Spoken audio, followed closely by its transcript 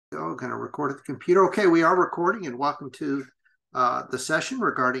Going to record at the computer. Okay, we are recording, and welcome to the session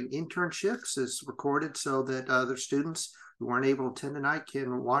regarding internships. Is recorded so that other students who weren't able to attend tonight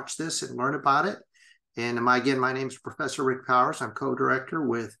can watch this and learn about it. And my name is Professor Rick Powers. I'm co-director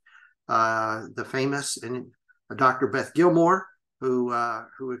with the famous and Dr. Beth Gilmore, who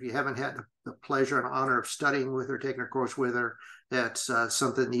if you haven't had the pleasure and honor of studying with her, taking a course with her, that's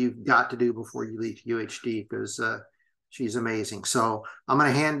something you've got to do before you leave UHD, because she's amazing. So I'm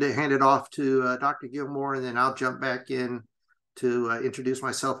going to hand it off to Dr. Gilmore, and then I'll jump back in to introduce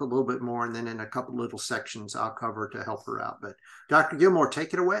myself a little bit more, and then in a couple little sections I'll cover to help her out. But Dr. Gilmore,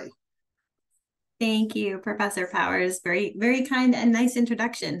 take it away. Thank you, Professor Powers. Very, very kind and nice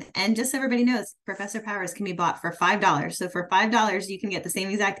introduction. And just so everybody knows, Professor Powers can be bought for $5. So for $5, you can get the same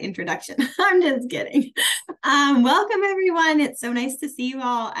exact introduction. I'm just kidding. Welcome, everyone. It's so nice to see you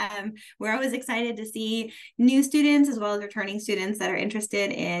all. We're always excited to see new students as well as returning students that are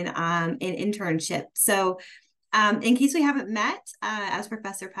interested in internship. So in case we haven't met, as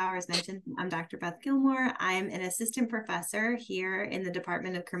Professor Powers mentioned, I'm Dr. Beth Gilmore. I'm an assistant professor here in the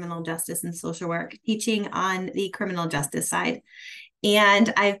Department of Criminal Justice and Social Work, teaching on the criminal justice side.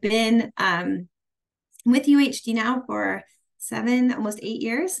 And I've been with UHD now for 7, almost 8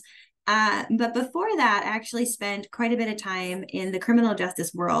 years. But before that, I actually spent quite a bit of time in the criminal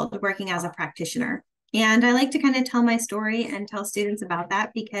justice world working as a practitioner. And I like to kind of tell my story and tell students about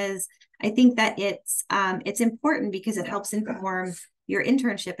that, because I think that it's important because it helps inform your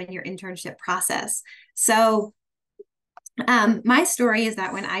internship and your internship process. So my story is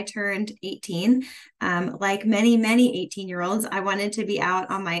that when I turned 18, like many 18-year-olds, I wanted to be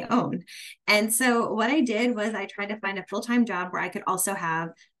out on my own. And so what I did was I tried to find a full-time job where I could also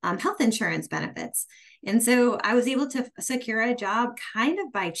have health insurance benefits. And so I was able to secure a job kind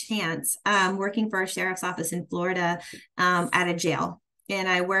of by chance, working for a sheriff's office in Florida at a jail. And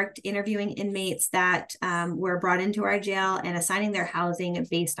I worked interviewing inmates that were brought into our jail and assigning their housing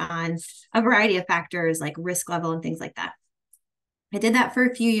based on a variety of factors like risk level and things like that. I did that for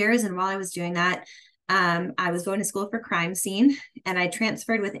a few years. And while I was doing that, I was going to school for crime scene, and I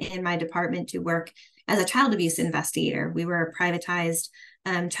transferred within my department to work as a child abuse investigator. We were privatized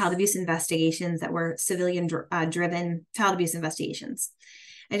child abuse investigations that were civilian driven child abuse investigations.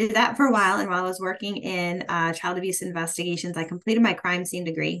 I did that for a while. And while I was working in child abuse investigations, I completed my crime scene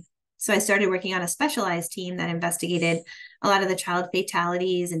degree. So I started working on a specialized team that investigated a lot of the child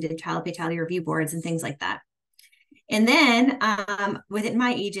fatalities and did child fatality review boards and things like that. And then within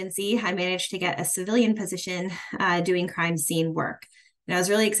my agency, I managed to get a civilian position doing crime scene work. And I was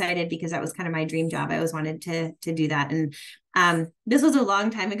really excited because that was kind of my dream job. I always wanted to do that. And this was a long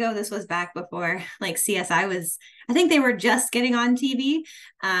time ago. This was back before like CSI was, I think they were just getting on TV.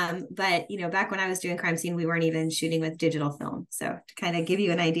 But, you know, back when I was doing crime scene, we weren't even shooting with digital film. So to kind of give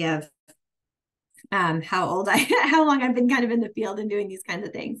you an idea of how long I've been kind of in the field and doing these kinds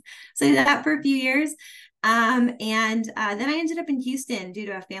of things. So I did that for a few years. And then I ended up in Houston due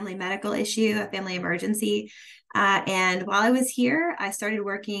to a family medical issue, a family emergency. And while I was here, I started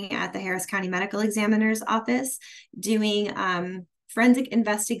working at the Harris County Medical Examiner's office, doing forensic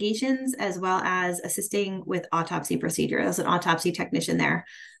investigations, as well as assisting with autopsy procedure. I was an autopsy technician there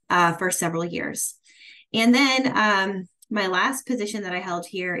for several years. And then my last position that I held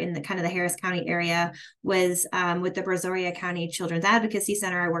here in the kind of the Harris County area was with the Brazoria County Children's Advocacy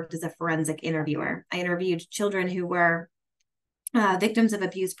Center. I worked as a forensic interviewer. I interviewed children who were victims of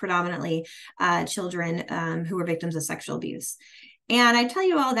abuse, predominantly children who were victims of sexual abuse. And I tell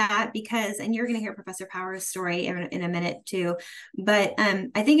you all that because, and you're going to hear Professor Powers' story in a minute too, but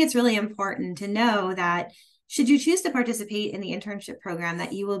I think it's really important to know that should you choose to participate in the internship program,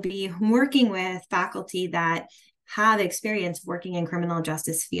 that you will be working with faculty that have experience working in criminal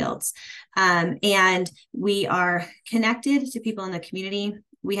justice fields. And we are connected to people in the community.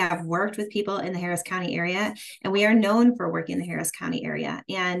 We have worked with people in the Harris County area, and we are known for working in the Harris County area.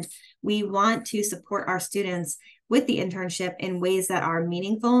 And we want to support our students with the internship in ways that are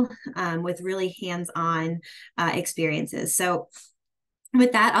meaningful, with really hands-on experiences. So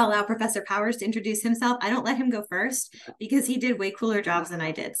with that, I'll allow Professor Powers to introduce himself. I don't let him go first because he did way cooler jobs than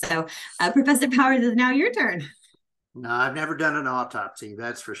I did. So Professor Powers, is now your turn. No, I've never done an autopsy,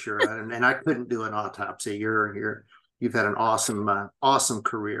 that's for sure, and I couldn't do an autopsy. You've had an awesome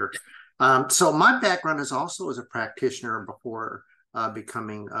career. So my background is also as a practitioner before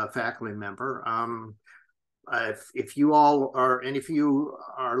becoming a faculty member. If you all are, and if you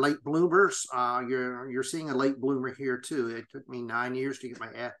are late bloomers, you're seeing a late bloomer here too. It took me 9 years to get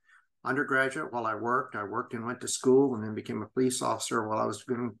my undergraduate while I worked. I worked and went to school, and then became a police officer while I was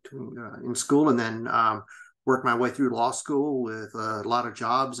in school, and then worked my way through law school with a lot of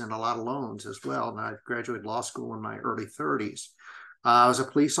jobs and a lot of loans as well. And I graduated law school in my early 30s. I was a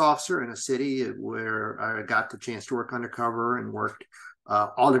police officer in a city where I got the chance to work undercover and worked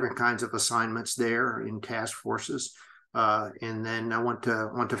all different kinds of assignments there in task forces. And then I went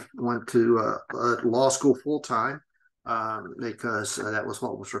to law school full time because that was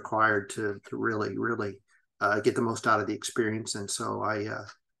what was required to really get the most out of the experience. And so I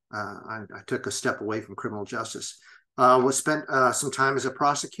took a step away from criminal justice. Was spent some time as a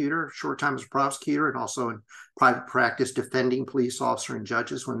prosecutor, short time as a prosecutor, and also in private practice defending police officers and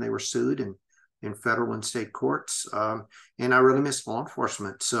judges when they were sued in federal and state courts. And I really missed law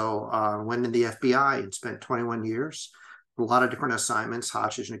enforcement. So went in the FBI and spent 21 years, a lot of different assignments,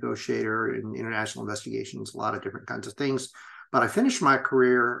 hostage negotiator in international investigations, a lot of different kinds of things. But I finished my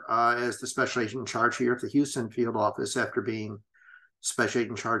career as the special agent in charge here at the Houston field office after being special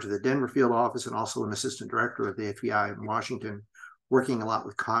agent in charge of the Denver field office and also an assistant director of the FBI in Washington, working a lot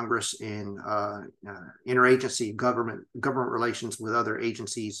with Congress in interagency government relations with other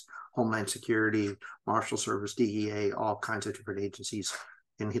agencies, Homeland Security, Marshal Service, DEA, all kinds of different agencies,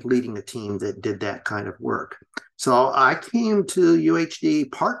 and leading a team that did that kind of work. So I came to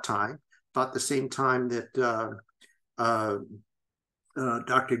UHD part-time, about the same time that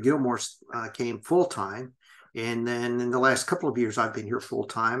Dr. Gilmore came full-time. And then in the last couple of years, I've been here full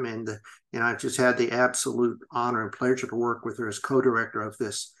time, and I've just had the absolute honor and pleasure to work with her as co-director of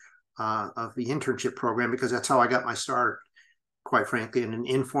this of the internship program, because that's how I got my start, quite frankly, in an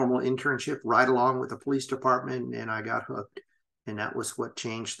informal internship right along with the police department, and I got hooked, and that was what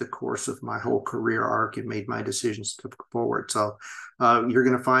changed the course of my whole career arc and made my decisions to go forward. So you're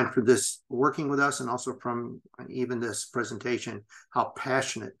going to find for this working with us, and also from even this presentation, how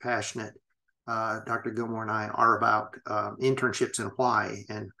passionate Dr. Gilmore and I are about internships and why,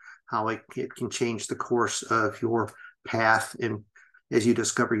 and how it can change the course of your path and as you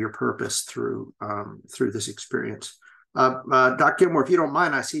discover your purpose through this experience. Dr. Gilmore, if you don't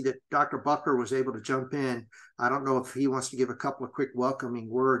mind, I see that Dr. Buckler was able to jump in. I don't know if he wants to give a couple of quick welcoming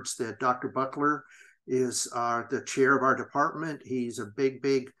words. That Dr. Buckler is the chair of our department. He's a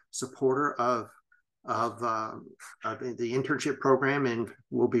big supporter of the internship program, and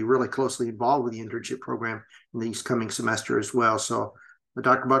will be really closely involved with the internship program in these coming semester as well. So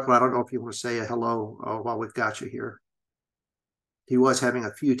Dr. Buckler, I don't know if you want to say a hello while we've got you here. He was having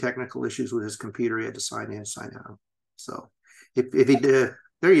a few technical issues with his computer. He had to sign in, sign out. So if he did,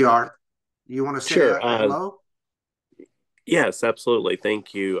 there you are. You want to say hello? Yes, absolutely.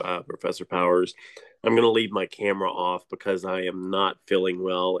 Thank you, Professor Powers. I'm going to leave my camera off because I am not feeling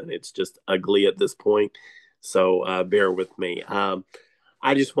well and it's just ugly at this point. So bear with me.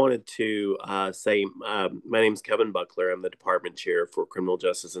 I just wanted to say my name is Kevin Buckler. I'm the department chair for criminal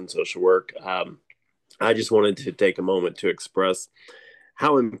justice and social work. I just wanted to take a moment to express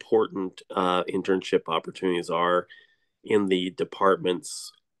how important internship opportunities are in the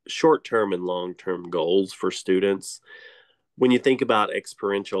department's short-term and long-term goals for students. When you think about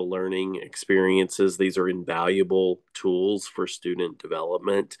experiential learning experiences, these are invaluable tools for student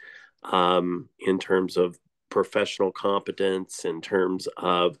development in terms of professional competence, in terms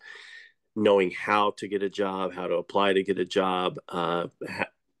of knowing how to get a job, how to apply to get a job,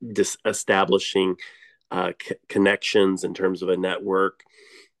 establishing connections in terms of a network.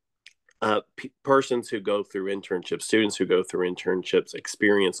 Persons who go through internships, students who go through internships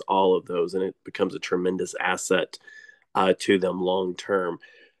experience all of those, and it becomes a tremendous asset to them long term.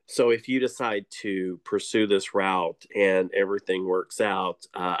 So if you decide to pursue this route and everything works out,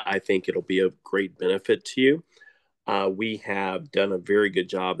 I think it'll be of great benefit to you. We have done a very good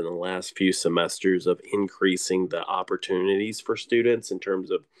job in the last few semesters of increasing the opportunities for students in terms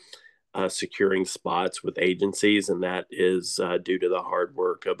of securing spots with agencies, and that is due to the hard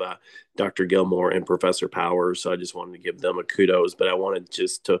work of Dr. Gilmore and Professor Powers. So I just wanted to give them a kudos, but I wanted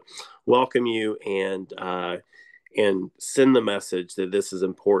just to welcome you and send the message that this is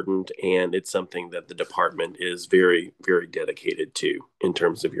important, and it's something that the department is very, very dedicated to in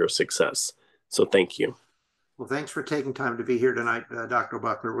terms of your success. So thank you. Well, thanks for taking time to be here tonight, Dr.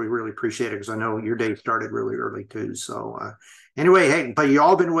 Buckler. We really appreciate it, because I know your day started really early too. So anyway, hey, but you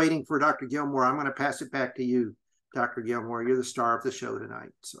all been waiting for Dr. Gilmore. I'm going to pass it back to you, Dr. Gilmore. You're the star of the show tonight.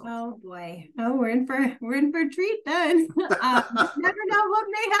 So. Oh boy, we're in for a treat then. Never know what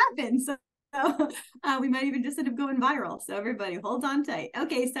may happen. So So we might even just end up going viral. So everybody hold on tight.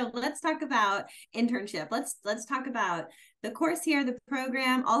 Okay, so let's talk about internship. Let's talk about the course here, the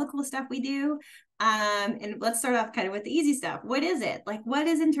program, all the cool stuff we do. And let's start off kind of with the easy stuff. What is it? Like, what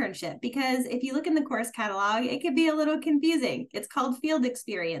is internship? Because if you look in the course catalog, it could be a little confusing. It's called field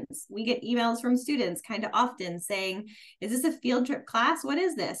experience. We get emails from students kind of often saying, is this a field trip class? What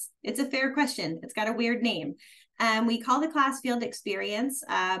is this? It's a fair question. It's got a weird name. We call the class field experience,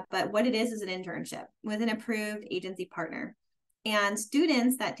 but what it is an internship with an approved agency partner. And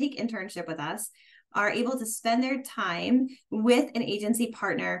students that take internship with us are able to spend their time with an agency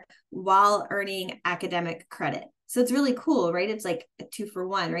partner while earning academic credit. So it's really cool, right? It's like a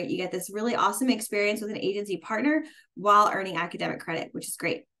 2-for-1, right? You get this really awesome experience with an agency partner while earning academic credit, which is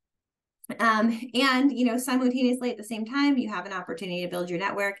great. And, simultaneously at the same time, you have an opportunity to build your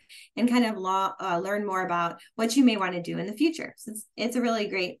network and kind of learn more about what you may want to do in the future. So it's a really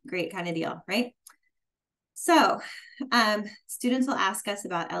great kind of deal, right? So students will ask us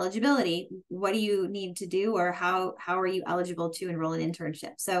about eligibility. What do you need to do, or how are you eligible to enroll in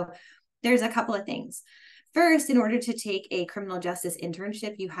internship? So there's a couple of things. First, in order to take a criminal justice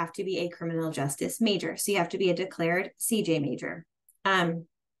internship, you have to be a criminal justice major. So you have to be a declared CJ major.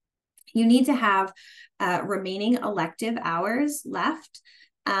 You need to have remaining elective hours left.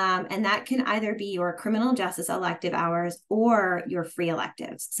 And that can either be your criminal justice elective hours or your free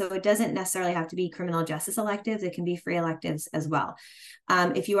electives. So it doesn't necessarily have to be criminal justice electives. It can be free electives as well.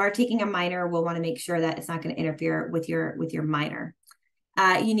 If you are taking a minor, we'll want to make sure that it's not going to interfere with your minor.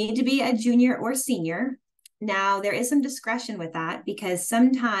 You need to be a junior or senior. Now, there is some discretion with that, because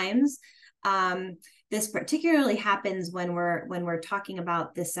sometimes this particularly happens when we're talking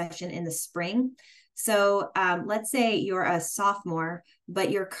about this session in the spring. So let's say you're a sophomore,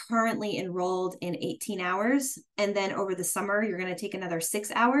 but you're currently enrolled in 18 hours. And then over the summer, you're going to take another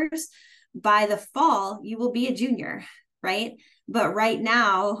 6 hours. By the fall, you will be a junior, right? But right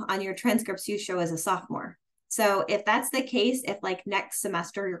now on your transcripts, you show as a sophomore. So if that's the case, if like next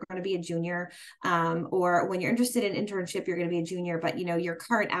semester you're going to be a junior, or when you're interested in internship, you're going to be a junior, but your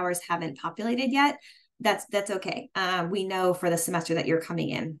current hours haven't populated yet, that's okay. We know for the semester that you're coming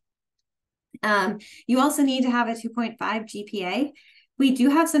in. You also need to have a 2.5 GPA. We do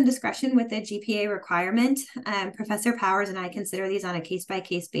have some discretion with the GPA requirement. Professor Powers and I consider these on a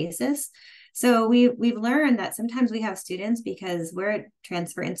case-by-case basis. So we've learned that sometimes we have students, because we're a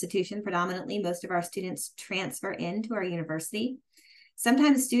transfer institution predominantly, most of our students transfer into our university.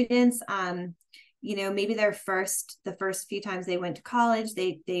 Sometimes students, maybe the first few times they went to college,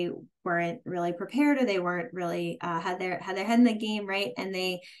 they weren't really prepared, or they weren't really had their head in the game, right? And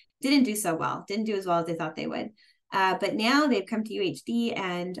they didn't do so well, didn't do as well as they thought they would. But now they've come to UHD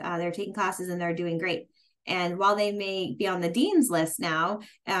and they're taking classes and they're doing great. And while they may be on the dean's list now,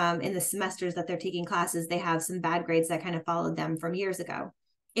 in the semesters that they're taking classes, they have some bad grades that kind of followed them from years ago.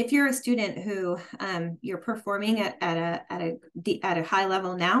 If you're a student who you're performing at a high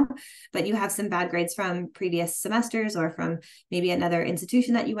level now, but you have some bad grades from previous semesters or from maybe another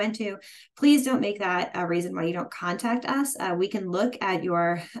institution that you went to, please don't make that a reason why you don't contact us. We can look at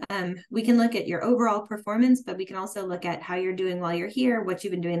your overall performance, but we can also look at how you're doing while you're here, what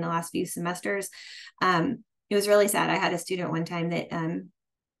you've been doing the last few semesters. It was really sad. I had a student one time that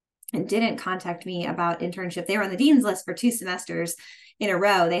didn't contact me about internship. They were on the dean's list for 2 semesters in a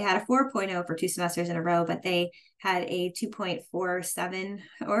row. They had a 4.0 for 2 semesters in a row, but they had a 2.47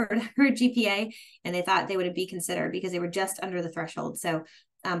 or GPA, and they thought they would be considered because they were just under the threshold. So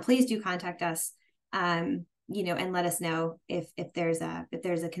please do contact us, and let us know if there's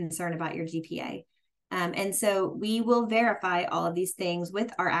a concern about your GPA. And so we will verify all of these things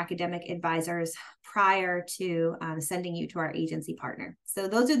with our academic advisors prior to sending you to our agency partner. So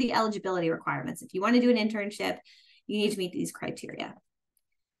those are the eligibility requirements. If you want to do an internship, you need to meet these criteria.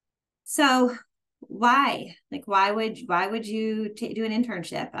 So why would you do an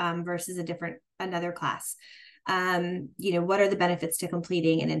internship versus another class? What are the benefits to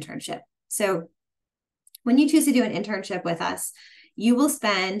completing an internship? So when you choose to do an internship with us, you will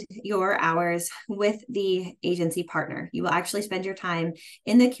spend your hours with the agency partner. You will actually spend your time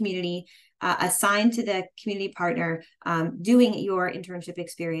in the community, assigned to the community partner, doing your internship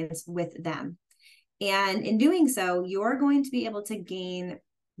experience with them. And in doing so, you're going to be able to gain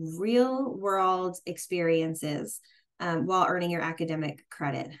real world experiences while earning your academic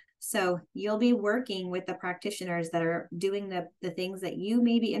credit. So you'll be working with the practitioners that are doing the things that you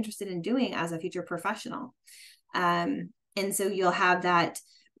may be interested in doing as a future professional. And so you'll have that,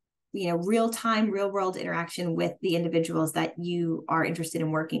 real-time, real-world interaction with the individuals that you are interested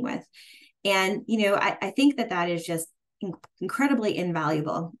in working with. And, I think that is just incredibly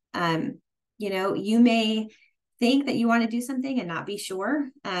invaluable. You may think that you want to do something and not be sure.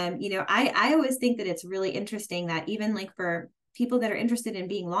 I always think that it's really interesting that even like for people that are interested in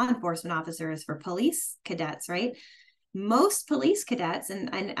being law enforcement officers, for police cadets, right? Most police cadets,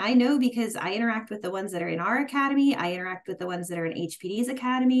 and I know because I interact with the ones that are in our academy, I interact with the ones that are in HPD's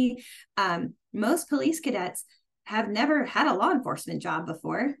academy. Most police cadets have never had a law enforcement job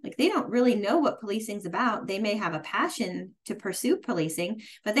before. Like, they don't really know what policing's about. They may have a passion to pursue policing,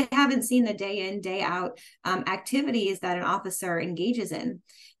 but they haven't seen the day in, day out activities that an officer engages in.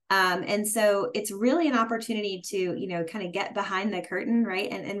 And so it's really an opportunity to, kind of get behind the curtain, right?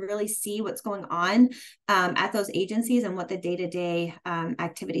 And really see what's going on at those agencies and what the day-to-day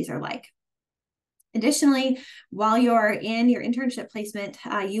activities are like. Additionally, while you're in your internship placement,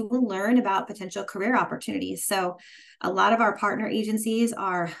 you will learn about potential career opportunities. So a lot of our partner agencies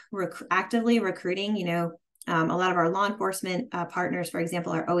are actively recruiting. A lot of our law enforcement partners, for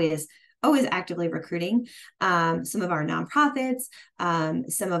example, are always actively recruiting. Some of our nonprofits,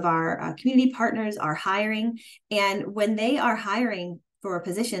 some of our community partners are hiring. And when they are hiring for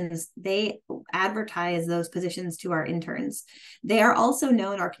positions, they advertise those positions to our interns. They are also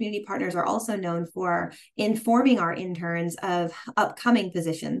known, our community partners are also known for informing our interns of upcoming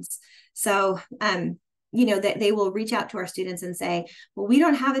positions. So, that they will reach out to our students and say, well, we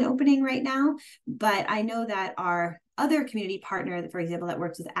don't have an opening right now, but I know that our other community partner, for example, that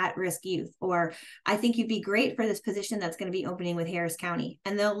works with at-risk youth, or I think you'd be great for this position that's going to be opening with Harris County,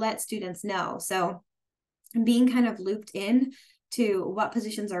 and they'll let students know. So being kind of looped in to what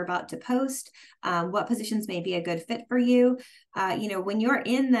positions are about to post, what positions may be a good fit for you. When you're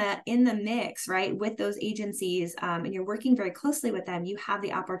in the mix, right, with those agencies, and you're working very closely with them, you have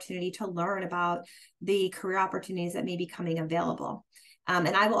the opportunity to learn about the career opportunities that may be coming available.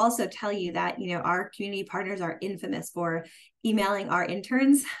 And I will also tell you that, our community partners are infamous for emailing our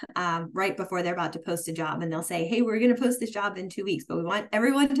interns right before they're about to post a job. And they'll say, hey, we're going to post this job in 2 weeks, but we want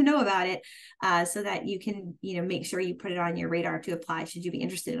everyone to know about it so that you can, make sure you put it on your radar to apply should you be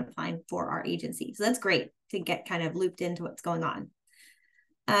interested in applying for our agency. So that's great to get kind of looped into what's going on.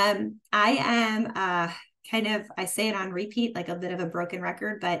 I am I say it on repeat, like a bit of a broken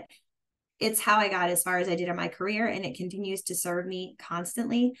record, but it's how I got as far as I did in my career, and it continues to serve me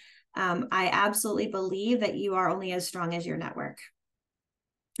constantly. I absolutely believe that you are only as strong as your network.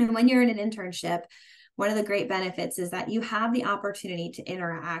 And when you're in an internship, one of the great benefits is that you have the opportunity to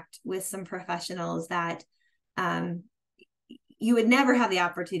interact with some professionals that you would never have the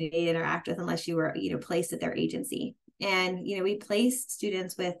opportunity to interact with unless you were, placed at their agency. And, we place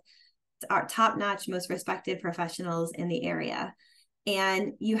students with our top-notch, most respected professionals in the area.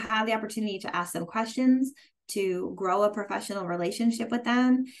 And you have the opportunity to ask them questions, to grow a professional relationship with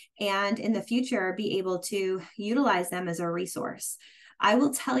them, and in the future, be able to utilize them as a resource. I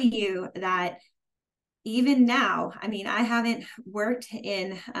will tell you that even now, I haven't worked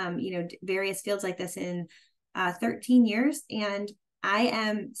in, various fields like this in 13 years, and I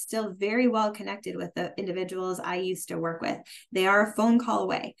am still very well connected with the individuals I used to work with. They are a phone call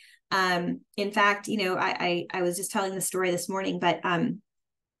away. In fact, I was just telling the story this morning, but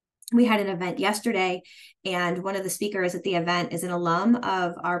we had an event yesterday, and one of the speakers at the event is an alum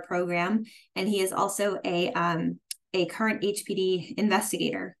of our program, and he is also a current HPD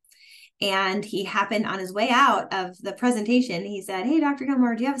investigator. And he happened on his way out of the presentation, he said, hey, Dr.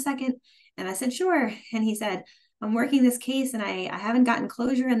 Gilmore, do you have a second? And I said, sure. And he said, I'm working this case and I haven't gotten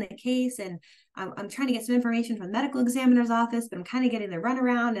closure in the case, and I'm trying to get some information from the medical examiner's office, but I'm kind of getting the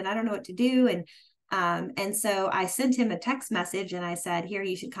runaround and I don't know what to do. And so I sent him a text message and I said, here,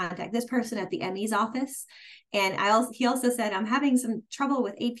 you should contact this person at the ME's office. And he also said, I'm having some trouble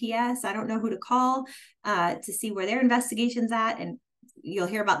with APS. I don't know who to call to see where their investigation's at. And you'll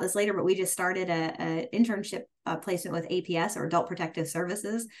hear about this later, but we just started a internship placement with APS, or Adult Protective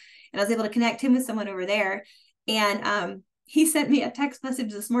Services. And I was able to connect him with someone over there. And he sent me a text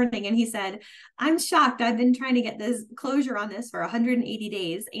message this morning and he said, I'm shocked. I've been trying to get this closure on this for 180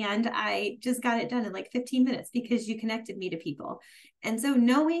 days. And I just got it done in like 15 minutes because you connected me to people. And so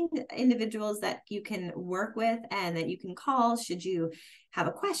knowing individuals that you can work with and that you can call should you have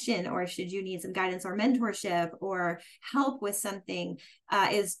a question, or should you need some guidance or mentorship or help with something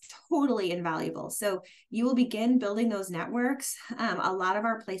is totally invaluable. So you will begin building those networks. A lot of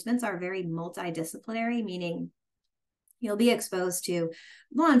our placements are very multidisciplinary, meaning you'll be exposed to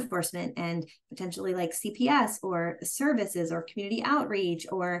law enforcement and potentially like CPS or services or community outreach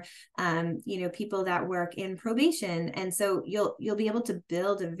or, people that work in probation. And so you'll be able to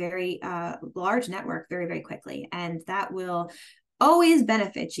build a very large network very, very quickly. And that will always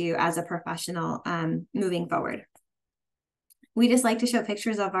benefit you as a professional moving forward. We just like to show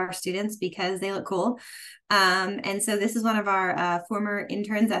pictures of our students because they look cool. And so this is one of our former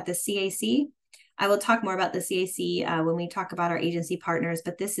interns at the CAC. I will talk more about the CAC when we talk about our agency partners,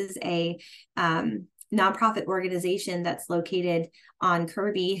 but this is a nonprofit organization that's located on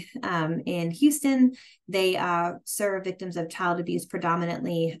Kirby in Houston. They serve victims of child abuse,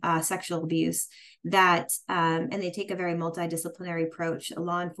 predominantly sexual abuse, and they take a very multidisciplinary approach.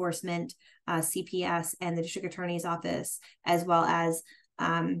 Law enforcement, CPS, and the district attorney's office, as well as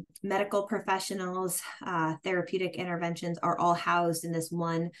medical professionals, therapeutic interventions are all housed in this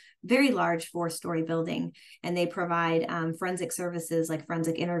one very large 4-story building. And they provide forensic services like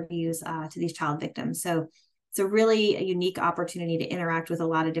forensic interviews to these child victims. So it's a really unique opportunity to interact with a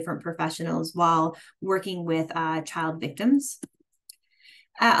lot of different professionals while working with child victims.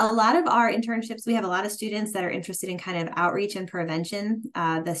 A lot of our internships, we have a lot of students that are interested in kind of outreach and prevention.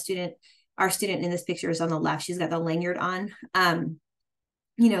 Our student in this picture is on the left. She's got the lanyard on.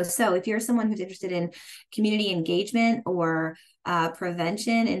 So if you're someone who's interested in community engagement or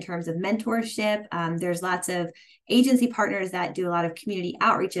prevention in terms of mentorship, there's lots of agency partners that do a lot of community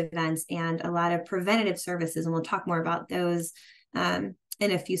outreach events and a lot of preventative services. And we'll talk more about those in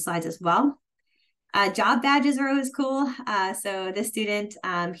a few slides as well. Job badges are always cool. So this student,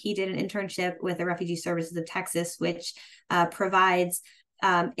 he did an internship with the Refugee Services of Texas, which provides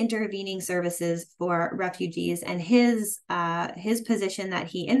intervening services for refugees, and his position that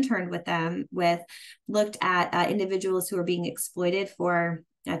he interned with them with looked at individuals who are being exploited for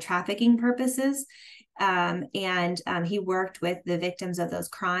trafficking purposes, and he worked with the victims of those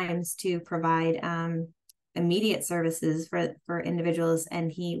crimes to provide immediate services for individuals. And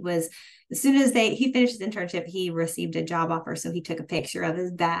as soon as he finished his internship, he received a job offer. So he took a picture of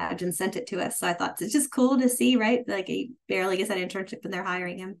his badge and sent it to us. So I thought it's just cool to see, right? Like he barely gets that internship and they're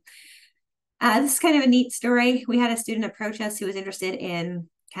hiring him. This is kind of a neat story. We had a student approach us who was interested in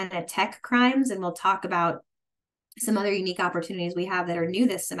kind of tech crimes, and we'll talk about some other unique opportunities we have that are new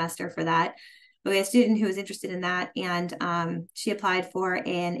this semester for that. But we had a student who was interested in that, and she applied for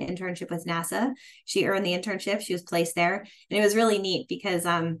an internship with NASA. She earned the internship. She was placed there. And it was really neat because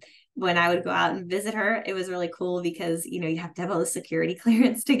when I would go out and visit her, it was really cool because, you have to have all the security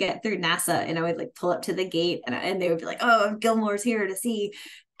clearance to get through NASA. And I would like pull up to the gate and they would be like, oh, Gilmore's here to see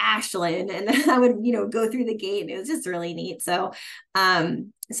Ashland. And I would, go through the gate, and it was just really neat. So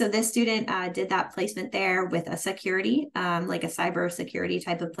this student did that placement there with a security, like a cyber security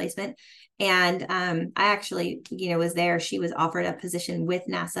type of placement. And I actually, was there. She was offered a position with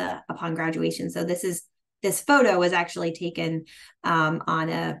NASA upon graduation. So this photo was actually taken on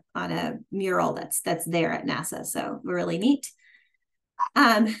a mural that's there at NASA. So really neat.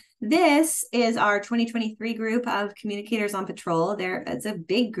 This is our 2023 group of communicators on patrol. It's a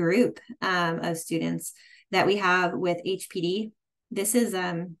big group of students that we have with HPD. This is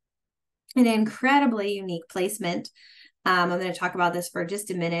an incredibly unique placement. I'm going to talk about this for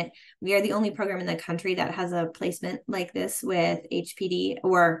just a minute. We are the only program in the country that has a placement like this with HPD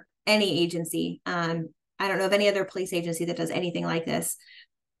or any agency. I don't know of any other police agency that does anything like this.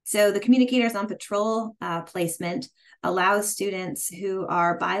 So the Communicators on Patrol placement allows students who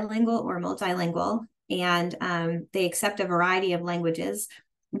are bilingual or multilingual, and they accept a variety of languages.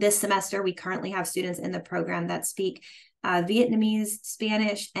 This semester, we currently have students in the program that speak Vietnamese,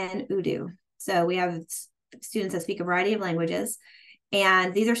 Spanish, and Urdu. So we have students that speak a variety of languages,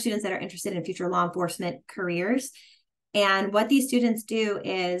 and these are students that are interested in future law enforcement careers. And what these students do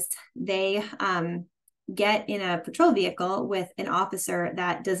is they get in a patrol vehicle with an officer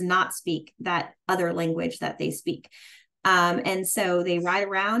that does not speak that other language that they speak. And so they ride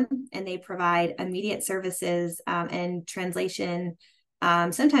around and they provide immediate services and translation,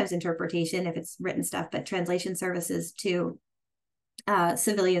 sometimes interpretation if it's written stuff, but translation services to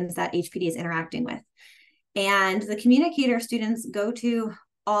civilians that HPD is interacting with. And the communicator students go to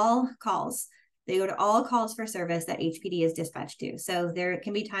all calls. They go to all calls for service that HPD is dispatched to. So there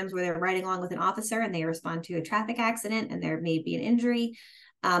can be times where they're riding along with an officer and they respond to a traffic accident and there may be an injury.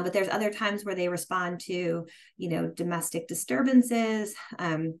 But there's other times where they respond to, domestic disturbances,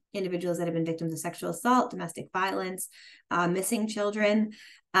 individuals that have been victims of sexual assault, domestic violence, missing children.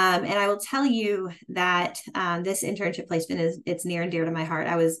 And I will tell you that this internship placement it's near and dear to my heart.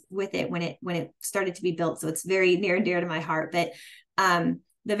 I was with it when it started to be built, so it's very near and dear to my heart. But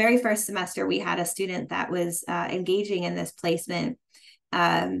the very first semester, we had a student that was engaging in this placement.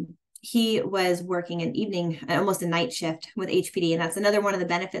 He was working an evening, almost a night shift with HPD. And that's another one of the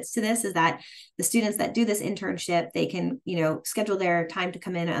benefits to this is that the students that do this internship, they can, schedule their time to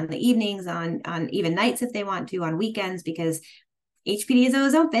come in on the evenings, on even nights if they want to, on weekends, because HPD is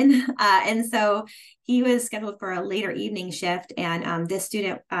always open. And so he was scheduled for a later evening shift. And this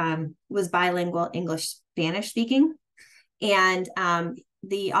student was bilingual English, Spanish speaking. And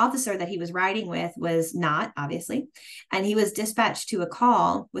the officer that he was riding with was not, obviously. And he was dispatched to a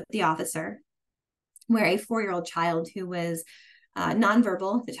call with the officer where a 4-year-old child who was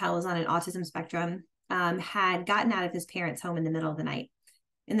nonverbal, the child was on an autism spectrum, had gotten out of his parents' home in the middle of the night.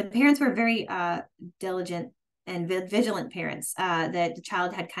 And the parents were very diligent and vigilant parents. That the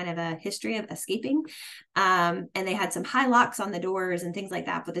child had kind of a history of escaping, and they had some high locks on the doors and things like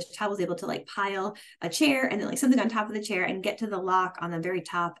that. But this child was able to like pile a chair and then like something on top of the chair and get to the lock on the very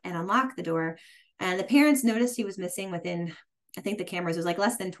top and unlock the door. And the parents noticed he was missing within, I think the cameras was like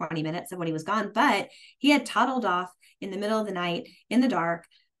less than 20 minutes of when he was gone, but he had toddled off in the middle of the night in the dark,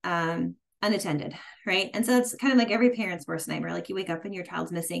 unattended, right? And so it's kind of like every parent's worst nightmare. Like you wake up and your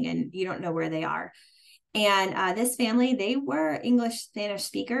child's missing and you don't know where they are. And this family, they were English, Spanish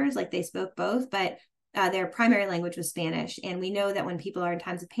speakers, like they spoke both, but their primary language was Spanish. And we know that when people are in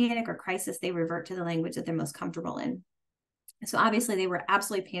times of panic or crisis, they revert to the language that they're most comfortable in. So obviously they were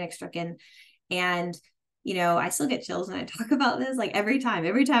absolutely panic stricken. And, you know, I still get chills when I talk about this, like every time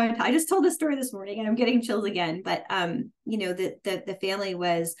I just told the story this morning and I'm getting chills again. But, you know, the family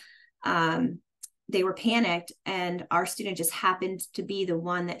was, they were panicked, and our student just happened to be the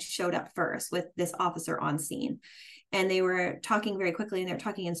one that showed up first with this officer on scene. And they were talking very quickly and they're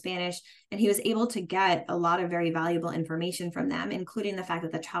talking in Spanish, and he was able to get a lot of very valuable information from them, including the fact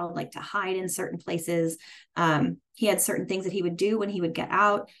that the child liked to hide in certain places. He had certain things that he would do when he would get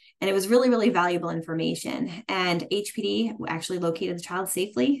out, and it was really, really valuable information. And HPD actually located the child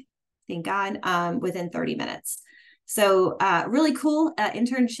safely, thank God, within 30 minutes. So really cool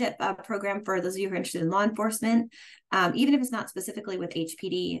internship program for those of you who are interested in law enforcement, even if it's not specifically with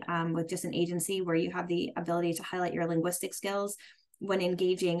HPD, with just an agency where you have the ability to highlight your linguistic skills when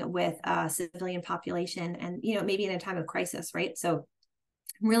engaging with civilian population and, you know, maybe in a time of crisis, right? So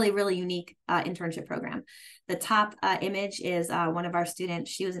really, really unique internship program. The top image is one of our students.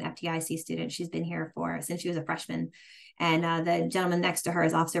 She was an FTIC student. She's been here since she was a freshman. And the gentleman next to her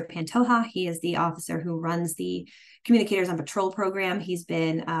is Officer Pantoja. He is the officer who runs the Communicators on Patrol program. He's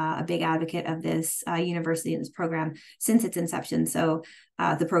been a big advocate of this university and this program since its inception. So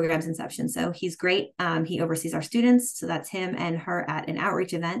the program's inception. So he's great. He oversees our students. So that's him and her at an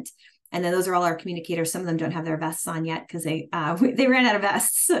outreach event. And then those are all our communicators. Some of them don't have their vests on yet because they ran out of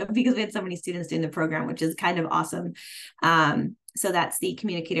vests because we had so many students doing the program, which is kind of awesome. So that's the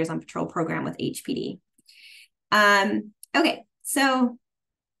Communicators on Patrol program with HPD. Okay, so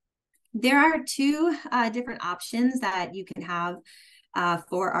there are two different options that you can have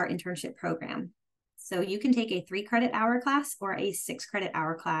for our internship program. So you can take a 3-credit-hour class or a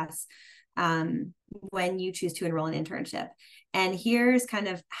 6-credit-hour class when you choose to enroll in internship. And here's kind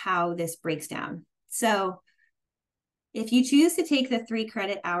of how this breaks down. So if you choose to take the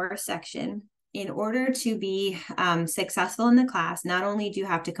 3-credit-hour section, in order to be successful in the class, not only do you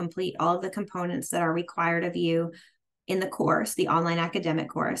have to complete all of the components that are required of you in the course, the online academic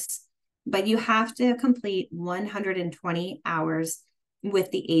course, but you have to complete 120 hours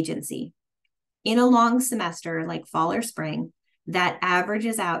with the agency. In a long semester like fall or spring, that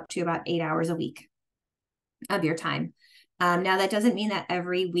averages out to about 8 hours a week of your time. Now, that doesn't mean that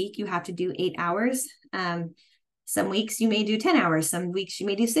every week you have to do 8 hours. Some weeks you may do 10 hours. Some weeks you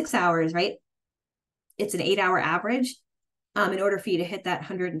may do 6 hours, right? It's an 8-hour average in order for you to hit that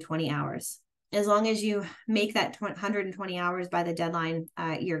 120 hours. As long as you make that 120 hours by the deadline,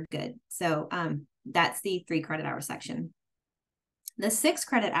 you're good. So that's the 3-credit-hour section. The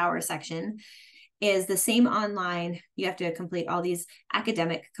 6-credit-hour section is the same online. You have to complete all these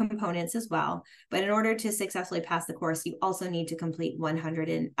academic components as well. But in order to successfully pass the course, you also need to complete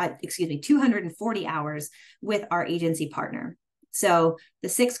 240 hours with our agency partner. So the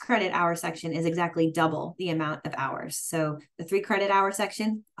 6-credit-hour section is exactly double the amount of hours. So the 3-credit-hour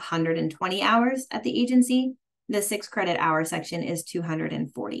section, 120 hours at the agency. The 6-credit-hour section is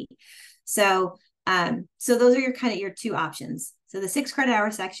 240. So those are your two options. So the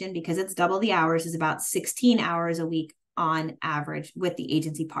 6-credit-hour section, because it's double the hours, is about 16 hours a week on average with the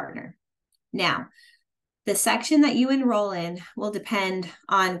agency partner. Now, the section that you enroll in will depend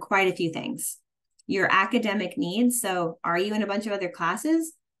on quite a few things. Your academic needs. So are you in a bunch of other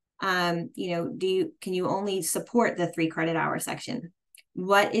classes? Can you only support the 3-credit-hour section?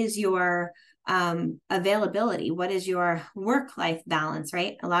 What is your availability? What is your work-life balance,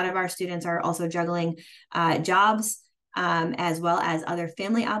 right? A lot of our students are also juggling jobs as well as other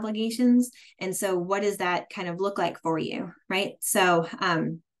family obligations. And so what does that kind of look like for you, right? So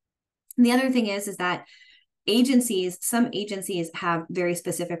the other thing is that some agencies have very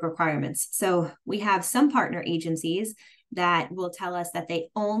specific requirements. So we have some partner agencies that will tell us that they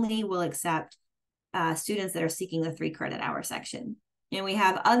only will accept students that are seeking the 3 credit hour section. And we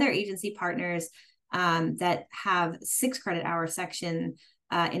have other agency partners that have 6 credit hour section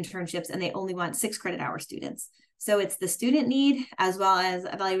internships, and they only want 6 credit hour students. So it's the student need as well as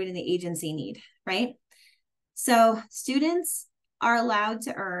evaluating the agency need, right? So students are allowed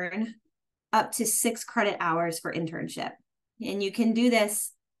to earn up to 6 credit hours for internship. And you can do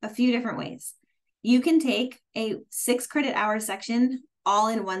this a few different ways. You can take a 6 credit hour section all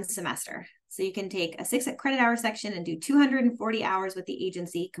in one semester. So you can take a 6 credit hour section and do 240 hours with the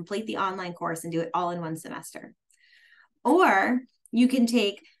agency, complete the online course, and do it all in one semester. Or you can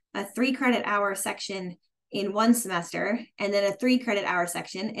take a 3 credit hour section in one semester and then a 3 credit hour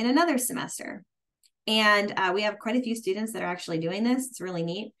section in another semester. And we have quite a few students that are actually doing this. It's really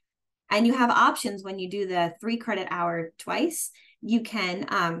neat. And you have options when you do the 3 credit hour twice. You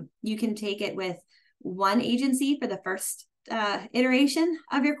can take it with one agency for the first iteration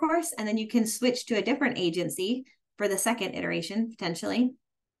of your course, and then you can switch to a different agency for the second iteration potentially.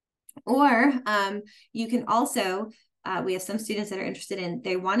 Or you can also, we have some students that are interested in,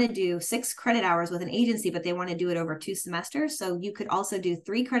 they want to do 6 credit hours with an agency, but they want to do it over 2 semesters. So you could also do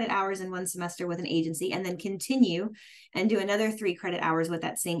 3 credit hours in one semester with an agency, and then continue and do another 3 credit hours with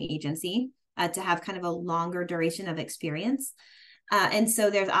that same agency to have kind of a longer duration of experience. And so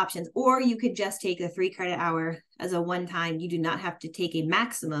there's options. Or you could just take the 3 credit hour as a one-time. You do not have to take a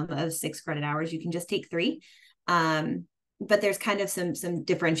maximum of 6 credit hours. You can just take 3. But there's kind of some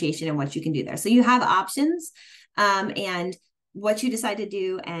differentiation in what you can do there. So you have options, and what you decide to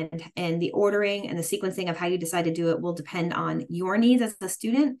do and the ordering and the sequencing of how you decide to do it will depend on your needs as a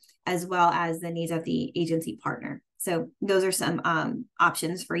student, as well as the needs of the agency partner. So those are some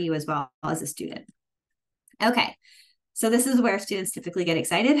options for you as well as a student. Okay. So this is where students typically get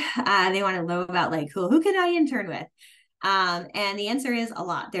excited. They want to know about like, who can I intern with? And the answer is a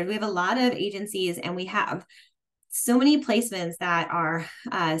lot. We have a lot of agencies, and we have so many placements that are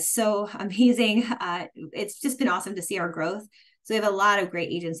so amazing. It's just been awesome to see our growth. So we have a lot of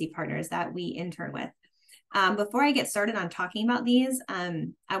great agency partners that we intern with. Before I get started on talking about these,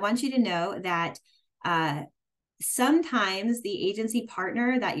 I want you to know that sometimes the agency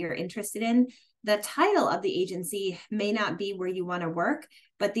partner that you're interested in, the title of the agency may not be where you want to work,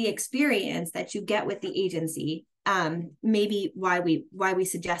 but the experience that you get with the agency may be why we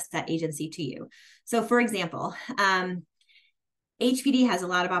suggest that agency to you. So for example, HPD has a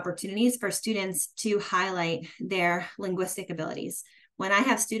lot of opportunities for students to highlight their linguistic abilities. When I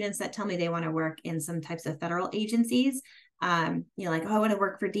have students that tell me they want to work in some types of federal agencies, like, oh, I want to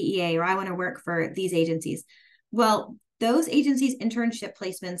work for DEA, or I want to work for these agencies. Well, those agencies' internship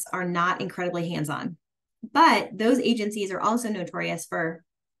placements are not incredibly hands-on, but those agencies are also notorious for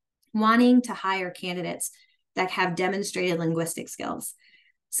wanting to hire candidates that have demonstrated linguistic skills.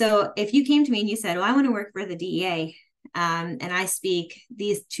 So if you came to me and you said, oh, I want to work for the DEA, and I speak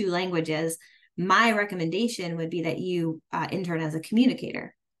these 2 languages, my recommendation would be that you intern as a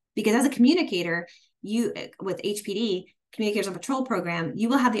communicator, because as a communicator, you, with HPD, Communicators on Patrol program, you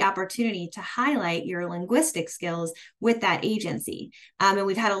will have the opportunity to highlight your linguistic skills with that agency. And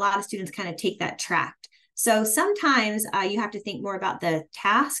we've had a lot of students kind of take that track. So sometimes you have to think more about the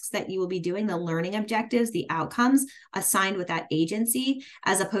tasks that you will be doing, the learning objectives, the outcomes assigned with that agency,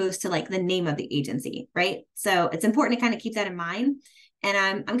 as opposed to like the name of the agency, right? So it's important to kind of keep that in mind.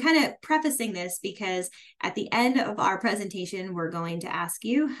 And I'm kind of prefacing this because at the end of our presentation, we're going to ask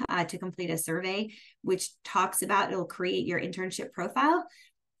you to complete a survey, which talks about, it'll create your internship profile.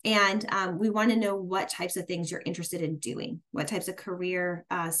 And we want to know what types of things you're interested in doing, what types of career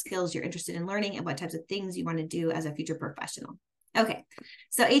skills you're interested in learning, and what types of things you want to do as a future professional. Okay,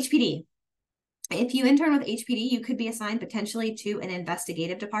 so HPD. If you intern with HPD, you could be assigned potentially to an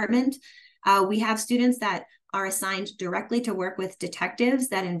investigative department. We have students that are assigned directly to work with detectives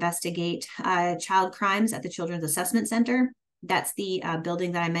that investigate child crimes at the Children's Assessment Center. That's the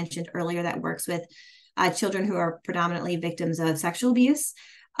building that I mentioned earlier that works with children who are predominantly victims of sexual abuse.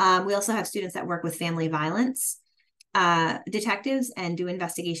 We also have students that work with family violence detectives and do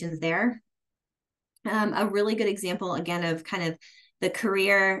investigations there. A really good example, again, of kind of the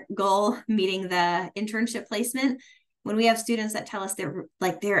career goal meeting the internship placement. When we have students that tell us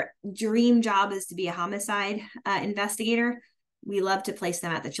their dream job is to be a homicide investigator, we love to place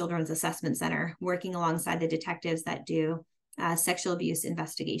them at the Children's Assessment Center, working alongside the detectives that do sexual abuse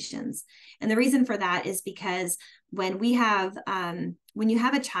investigations. And the reason for that is because when you have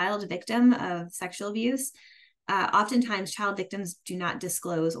a child victim of sexual abuse, oftentimes child victims do not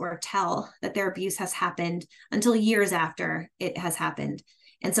disclose or tell that their abuse has happened until years after it has happened.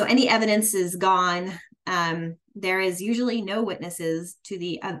 And so any evidence is gone. There is usually no witnesses to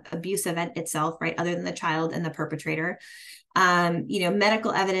the abuse event itself, right, other than the child and the perpetrator.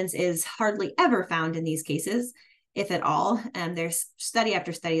 Medical evidence is hardly ever found in these cases, if at all. There's study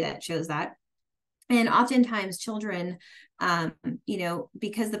after study that shows that. And oftentimes children,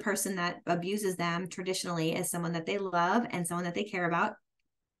 because the person that abuses them traditionally is someone that they love and someone that they care about,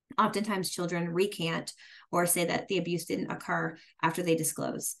 oftentimes children recant or say that the abuse didn't occur after they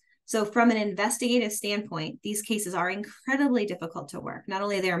disclose. So from an investigative standpoint, these cases are incredibly difficult to work. Not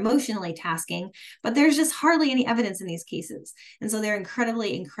only they're emotionally tasking, but there's just hardly any evidence in these cases. And so they're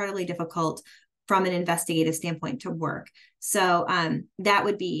incredibly, incredibly difficult from an investigative standpoint to work. So that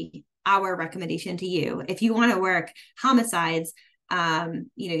would be our recommendation to you. If you want to work homicides,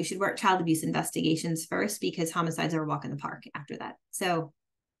 you should work child abuse investigations first, because homicides are a walk in the park after that. So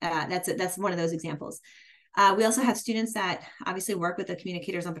that's one of those examples. We also have students that obviously work with the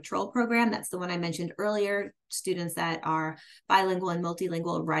Communicators on Patrol program. That's the one I mentioned earlier. Students that are bilingual and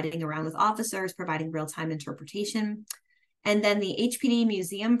multilingual, riding around with officers, providing real-time interpretation. And then the HPD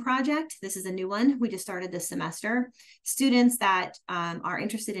Museum Project. This is a new one we just started this semester. Students that are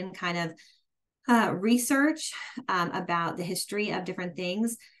interested in kind of research about the history of different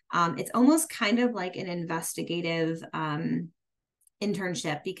things. It's almost kind of like an investigative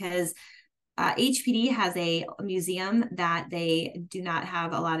internship, because HPD has a museum that they do not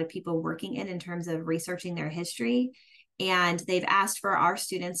have a lot of people working in terms of researching their history. And they've asked for our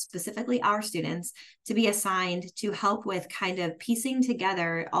students, specifically our students, to be assigned to help with kind of piecing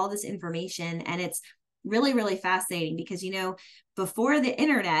together all this information. And it's really, really fascinating because, before the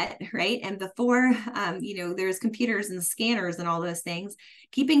internet, right, and before, there's computers and scanners and all those things,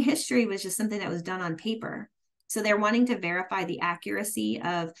 keeping history was just something that was done on paper. So they're wanting to verify the accuracy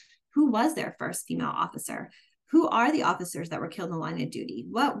of who was their first female officer, who are the officers that were killed in the line of duty,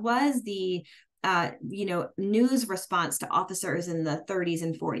 what was the news response to officers in the 30s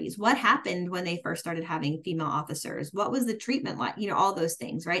and 40s, what happened when they first started having female officers, what was the treatment like, all those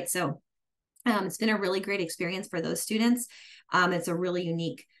things, right? So it's been a really great experience for those students. It's a really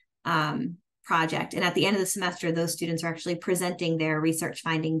unique project. And at the end of the semester, those students are actually presenting their research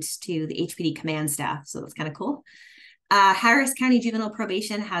findings to the HPD command staff. So that's kind of cool. Harris County Juvenile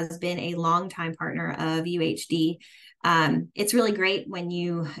Probation has been a longtime partner of UHD. It's really great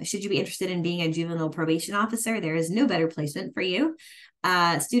should you be interested in being a juvenile probation officer, there is no better placement for you.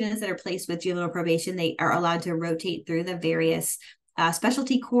 Students that are placed with juvenile probation, they are allowed to rotate through the various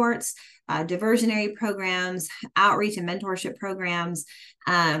specialty courts, diversionary programs, outreach and mentorship programs,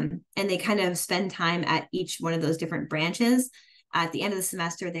 and they kind of spend time at each one of those different branches. At the end of the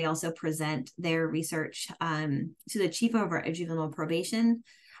semester, they also present their research to the chief over at juvenile probation.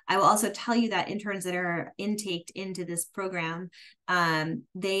 I will also tell you that interns that are intaked into this program,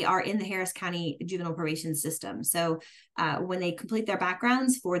 they are in the Harris County juvenile probation system. So when they complete their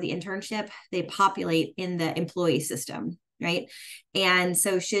backgrounds for the internship, they populate in the employee system, right? And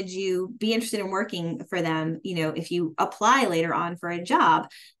so should you be interested in working for them, if you apply later on for a job,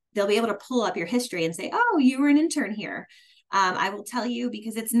 they'll be able to pull up your history and say, oh, you were an intern here. I will tell you,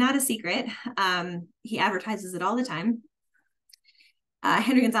 because it's not a secret, he advertises it all the time.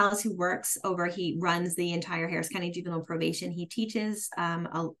 Henry Gonzalez, who he runs the entire Harris County Juvenile Probation. He teaches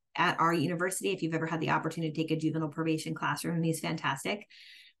at our university. If you've ever had the opportunity to take a juvenile probation classroom, he's fantastic.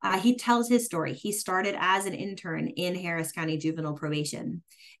 He tells his story. He started as an intern in Harris County Juvenile Probation.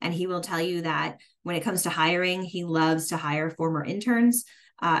 And he will tell you that when it comes to hiring, he loves to hire former interns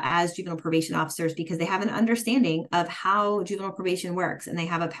as juvenile probation officers, because they have an understanding of how juvenile probation works. And they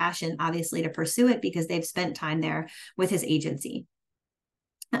have a passion, obviously, to pursue it because they've spent time there with his agency.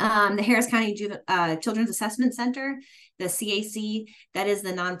 The Harris County Children's Assessment Center, the CAC, that is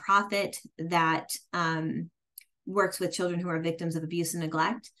the nonprofit that works with children who are victims of abuse and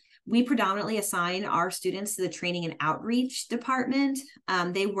neglect. We predominantly assign our students to the training and outreach department.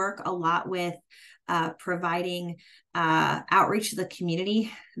 They work a lot with providing outreach to the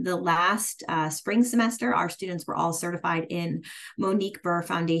community. The last spring semester, our students were all certified in Monique Burr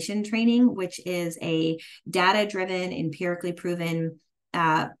Foundation training, which is a data-driven, empirically proven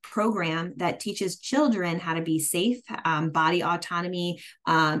program that teaches children how to be safe, body autonomy,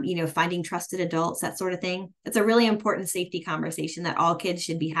 finding trusted adults, that sort of thing. It's a really important safety conversation that all kids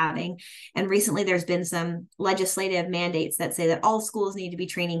should be having. And recently there's been some legislative mandates that say that all schools need to be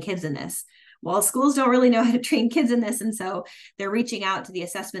training kids in this. Well, schools don't really know how to train kids in this. And so they're reaching out to the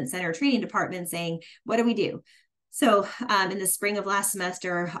assessment center training department saying, what do we do? So in the spring of last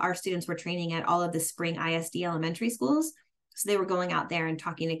semester, our students were training at all of the spring ISD elementary schools. So they were going out there and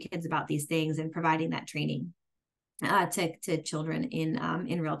talking to kids about these things and providing that training to children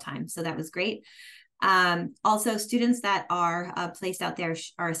in real time. So that was great. Also, students that are placed out there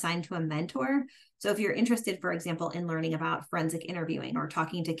are assigned to a mentor. So if you're interested, for example, in learning about forensic interviewing or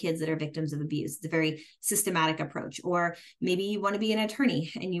talking to kids that are victims of abuse, it's a very systematic approach. Or maybe you want to be an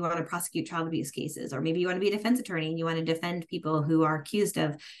attorney and you want to prosecute child abuse cases, or maybe you want to be a defense attorney and you want to defend people who are accused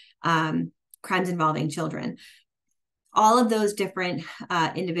of crimes involving children. All of those different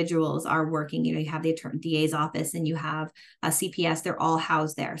individuals are working. You have the DA's office and you have a CPS. They're all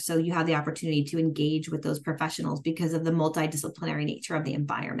housed there. So you have the opportunity to engage with those professionals because of the multidisciplinary nature of the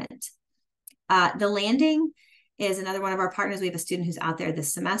environment. The Landing is another one of our partners. We have a student who's out there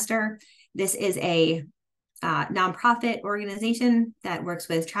this semester. This is a nonprofit organization that works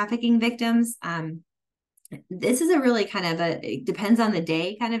with trafficking victims. This is a really kind of it depends on the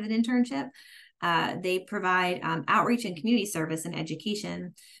day kind of an internship. They provide outreach and community service and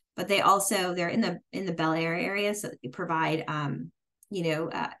education, but they're in the Bel Air area, so they provide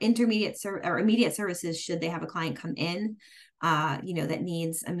intermediate or immediate services should they have a client come in that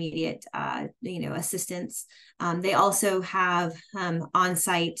needs immediate assistance. They also have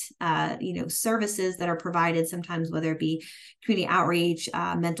on-site services that are provided sometimes, whether it be community outreach,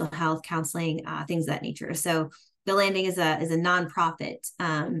 mental health counseling, things of that nature. So the Landing is a nonprofit,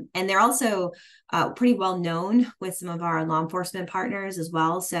 and they're also pretty well known with some of our law enforcement partners as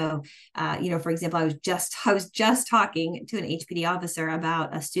well. So, for example, I was just talking to an HPD officer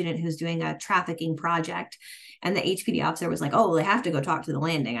about a student who's doing a trafficking project, and the HPD officer was like, "Oh, they have to go talk to the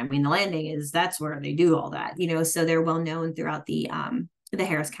Landing. I mean, the Landing that's where they do all that, So they're well known throughout the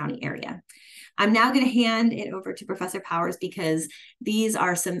Harris County area." I'm now going to hand it over to Professor Powers because these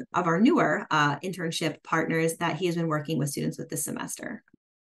are some of our newer internship partners that he has been working with students with this semester.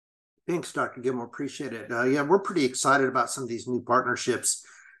 Thanks, Dr. Gilmore. Appreciate it. We're pretty excited about some of these new partnerships.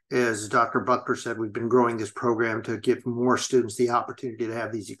 As Dr. Buckler said, we've been growing this program to give more students the opportunity to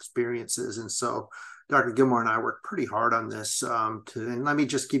have these experiences. And so Dr. Gilmore and I worked pretty hard on this. And let me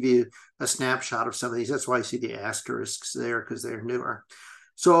just give you a snapshot of some of these. That's why you see the asterisks there, because they're newer.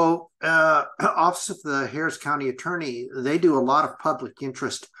 So Office of the Harris County Attorney, they do a lot of public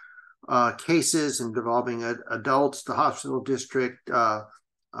interest cases involving adults, the hospital district,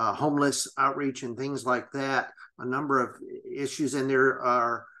 homeless outreach and things like that, a number of issues. And there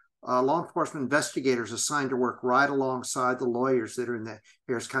are law enforcement investigators assigned to work right alongside the lawyers that are in the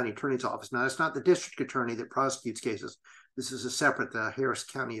Harris County Attorney's Office. Now, it's not the district attorney that prosecutes cases. This is a separate Harris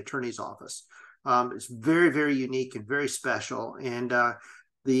County Attorney's Office. It's very, very unique and very special. And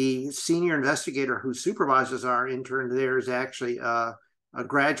the senior investigator who supervises our intern there is actually a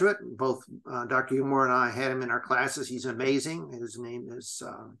graduate. Both Dr. Gilmore and I had him in our classes. He's amazing. His name is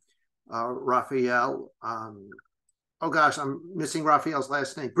Raphael. Oh gosh, I'm missing Raphael's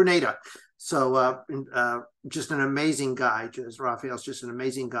last name, Bruneta. So just an amazing guy. Raphael's just an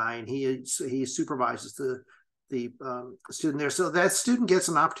amazing guy, and he supervises the student there. So that student gets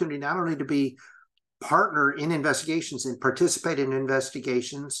an opportunity not only to be partner in investigations and participate in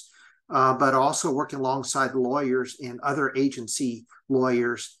investigations, but also working alongside lawyers and other agency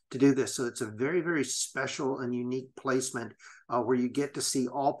lawyers to do this. So it's a very, very special and unique placement where you get to see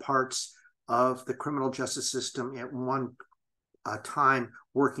all parts of the criminal justice system at one time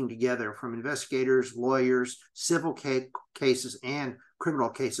working together, from investigators, lawyers, civil cases, and criminal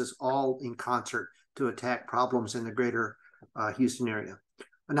cases, all in concert to attack problems in the greater Houston area.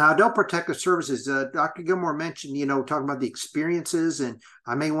 Now, Adult Protective Services, Dr. Gilmore mentioned, talking about the experiences, and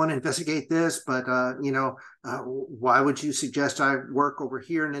I may want to investigate this, but, why would you suggest I work over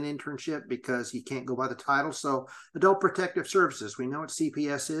here in an internship? Because you can't go by the title. So Adult Protective Services, we know what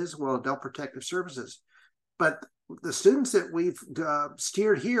CPS is. Well, Adult Protective Services. But the students that we've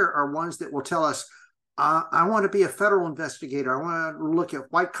steered here are ones that will tell us, I want to be a federal investigator. I want to look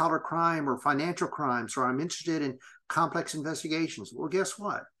at white collar crime or financial crimes, or I'm interested in complex investigations. Well, guess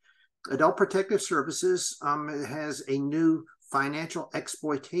what? Adult Protective Services has a new financial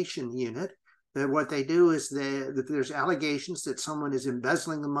exploitation unit. That what they do is that there's allegations that someone is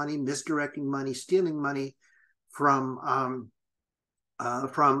embezzling the money, misdirecting money, stealing money from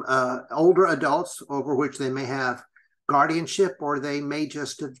older adults over which they may have guardianship, or they may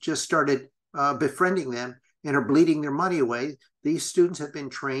just have started befriending them and are bleeding their money away. These students have been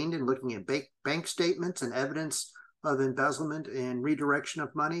trained in looking at bank statements and evidence of embezzlement and redirection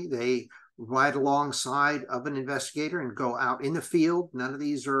of money. They ride alongside of an investigator and go out in the field. None of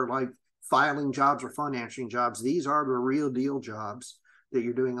these are like filing jobs or financing jobs. These are the real deal jobs that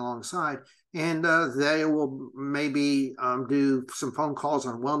you're doing alongside. And they will maybe do some phone calls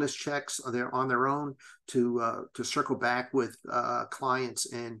on wellness checks on their own to circle back with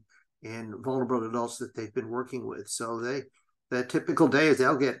clients and vulnerable adults that they've been working with. So the typical day is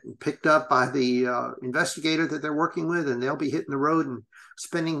they'll get picked up by the investigator that they're working with, and they'll be hitting the road and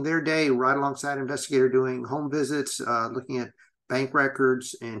spending their day right alongside an investigator doing home visits, looking at bank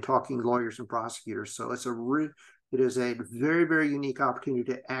records and talking to lawyers and prosecutors. So it is a very, very unique opportunity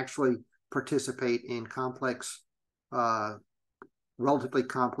to actually participate in relatively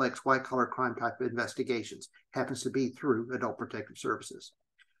complex white-collar crime type investigations. Happens to be through Adult Protective Services.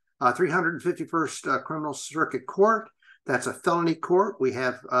 351st Criminal Circuit Court. That's a felony court. We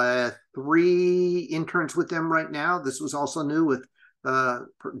have 3 interns with them right now. This was also new with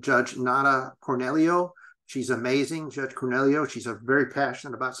Judge Nada Cornelio. She's amazing, Judge Cornelio. She's very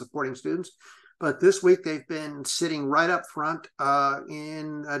passionate about supporting students. But this week they've been sitting right up front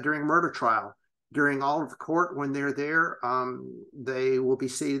during murder trial. During all of the court, when they're there, they will be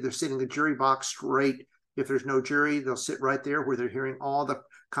seated. They're sitting in the jury box straight. If there's no jury, they'll sit right there where they're hearing all the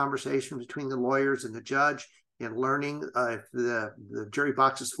conversation between the lawyers and the judge and learning. If the jury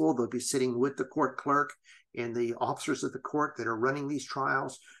box is full, they'll be sitting with the court clerk and the officers of the court that are running these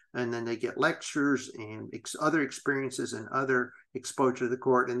trials. And then they get lectures and other experiences and other exposure to the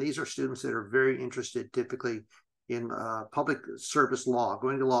court. And these are students that are very interested typically in public service law,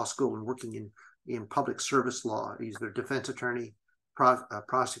 going to law school and working in public service law, either defense attorney,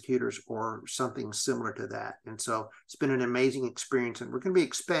 prosecutors, or something similar to that. And so it's been an amazing experience, and we're going to be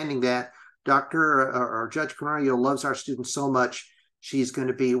expanding that. Judge Canario loves our students so much. She's going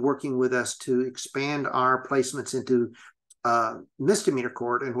to be working with us to expand our placements into misdemeanor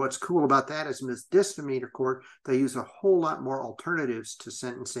court. And what's cool about that is misdemeanor court, they use a whole lot more alternatives to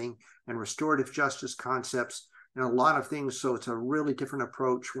sentencing and restorative justice concepts and a lot of things. So it's a really different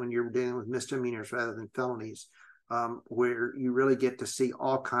approach when you're dealing with misdemeanors rather than felonies, where you really get to see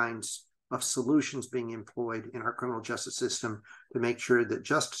all kinds of solutions being employed in our criminal justice system to make sure that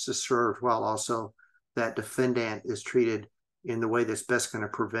justice is served while also that defendant is treated in the way that's best going to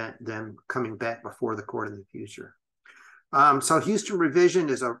prevent them coming back before the court in the future. So Houston Revision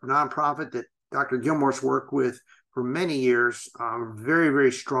is a nonprofit that Dr. Gilmore's worked with for many years, very,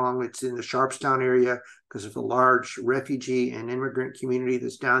 very strong. It's in the Sharpstown area because of the large refugee and immigrant community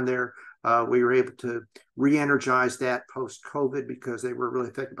that's down there. We were able to re-energize that post-COVID because they were really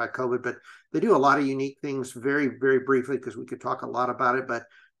affected by COVID, but they do a lot of unique things very, very briefly because we could talk a lot about it, but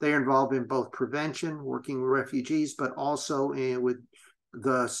they're involved in both prevention, working with refugees, but also with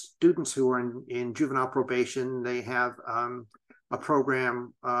the students who are in juvenile probation. They have a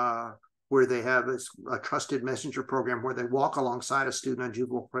program where they have a trusted messenger program where they walk alongside a student on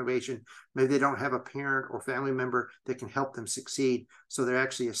juvenile probation. Maybe they don't have a parent or family member that can help them succeed. So they're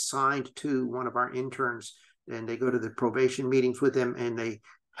actually assigned to one of our interns, and they go to the probation meetings with them and they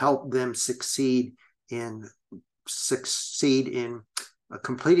help them succeed in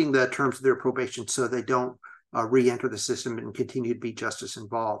completing the terms of their probation so they don't re-enter the system and continue to be justice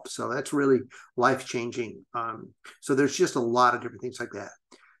involved. So that's really life-changing. So there's just a lot of different things like that.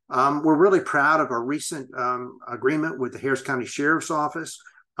 We're really proud of our recent agreement with the Harris County Sheriff's Office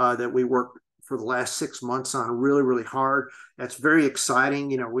that we worked for the last 6 months on really, really hard. That's very exciting.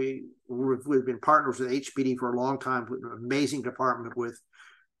 You know, we've been partners with HPD for a long time, with an amazing department with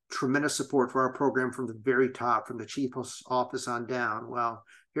tremendous support for our program from the very top, from the chief's office on down. Well,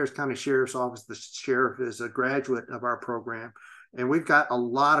 Harris County Sheriff's Office, the sheriff is a graduate of our program. And we've got a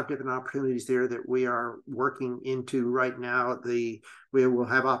lot of different opportunities there that we are working into right now. We will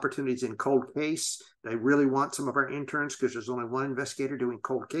have opportunities in cold case. They really want some of our interns because there's only one investigator doing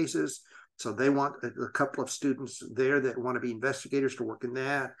cold cases. So they want a couple of students there that want to be investigators to work in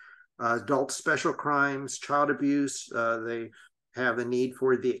that. Adult special crimes, child abuse. They have a need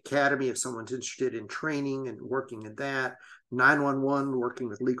for the academy if someone's interested in training and working in that. 911, working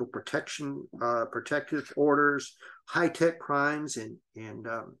with legal protection, protective orders, high-tech crimes and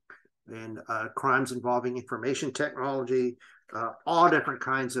crimes involving information technology, all different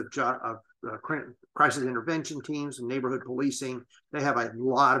kinds of crisis intervention teams and neighborhood policing. They have a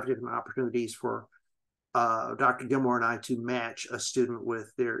lot of different opportunities for Dr. Gilmore and I to match a student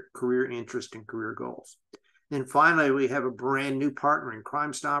with their career interest and career goals. And finally, we have a brand new partner in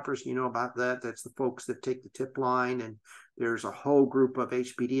Crime Stoppers. You know about that. That's the folks that take the tip line. And there's a whole group of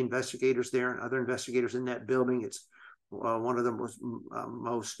HPD investigators there and other investigators in that building. It's one of the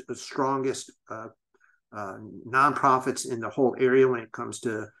most strongest nonprofits in the whole area when it comes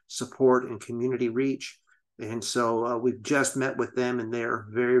to support and community reach. And so we've just met with them, and they're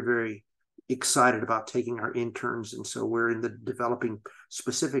very, very excited about taking our interns. And so we're in the developing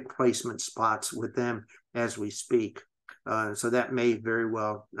specific placement spots with them as we speak. So that may very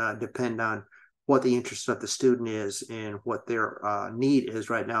well depend on what the interest of the student is and what their need is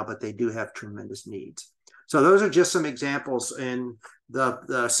right now, but they do have tremendous needs. So those are just some examples in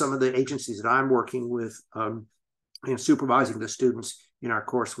some of the agencies that I'm working with in supervising the students in our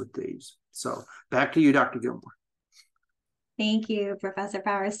course with these. So back to you, Dr. Gilmore. Thank you, Professor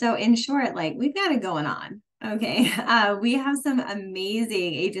Powers. So in short, like, we've got it going on. Okay. We have some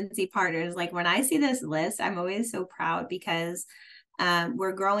amazing agency partners. Like, when I see this list, I'm always so proud because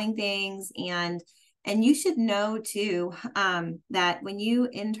we're growing things, and you should know too, that when you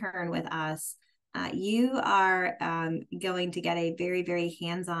intern with us, you are going to get a very, very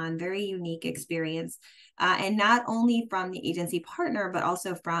hands-on, very unique experience. And not only from the agency partner, but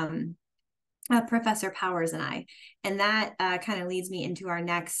also from Professor Powers and I. And that kind of leads me into our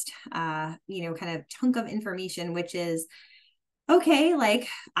next, kind of chunk of information, which is, okay, like,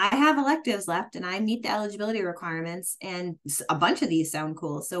 I have electives left and I meet the eligibility requirements, and a bunch of these sound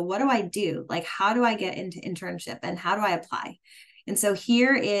cool. So what do I do? Like, how do I get into internship and how do I apply? And so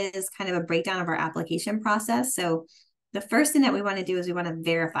here is kind of a breakdown of our application process. So the first thing that we want to do is we want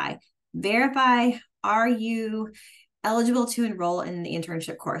to verify, are you eligible to enroll in the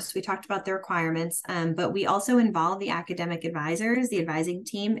internship course? We talked about the requirements, but we also involve the academic advisors, the advising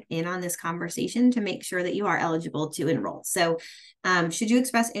team, in on this conversation to make sure that you are eligible to enroll. So should you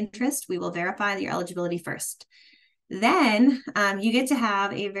express interest, we will verify your eligibility first. Then you get to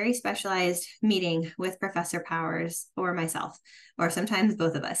have a very specialized meeting with Professor Powers or myself, or sometimes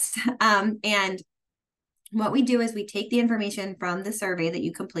both of us. And what we do is we take the information from the survey that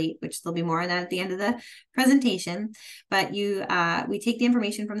you complete, which there'll be more on that at the end of the presentation, but we take the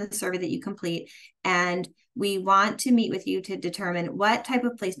information from the survey that you complete, and we want to meet with you to determine what type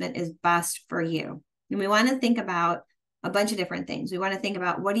of placement is best for you. And we want to think about a bunch of different things. We want to think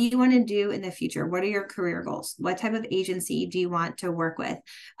about, what do you want to do in the future? What are your career goals? What type of agency do you want to work with?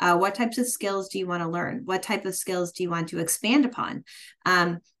 What types of skills do you want to learn? What type of skills do you want to expand upon?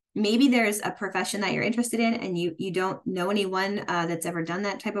 Maybe there's a profession that you're interested in and you don't know anyone that's ever done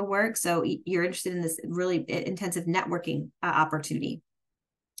that type of work. So you're interested in this really intensive networking opportunity.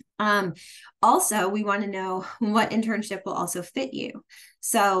 Also, we want to know what internship will also fit you.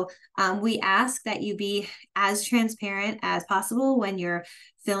 So we ask that you be as transparent as possible when you're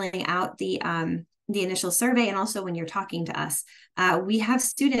filling out the initial survey, and also when you're talking to us. We have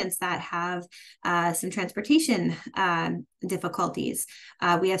students that have some transportation difficulties.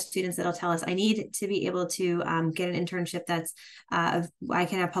 We have students that'll tell us, I need to be able to get an internship that's, I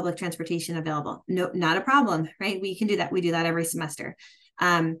can have public transportation available. No, not a problem, right? We can do that. We do that every semester.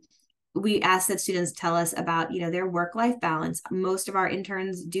 We ask that students tell us about, their work-life balance. Most of our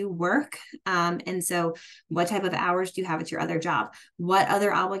interns do work. And so what type of hours do you have at your other job? What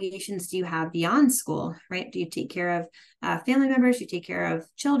other obligations do you have beyond school, right? Do you take care of family members? Do you take care of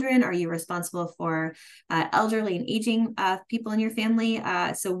children? Are you responsible for elderly and aging people in your family?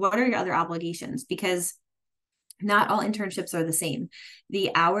 So what are your other obligations? Because not all internships are the same.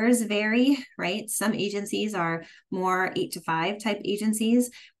 The hours vary, right? Some agencies are more 8 to 5 type agencies.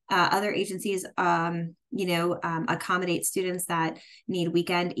 Other agencies, accommodate students that need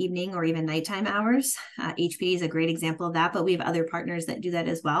weekend, evening, or even nighttime hours. HPD is a great example of that, but we have other partners that do that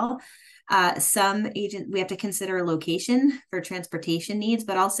as well. We have to consider location for transportation needs,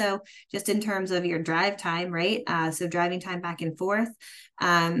 but also just in terms of your drive time, right? So driving time back and forth,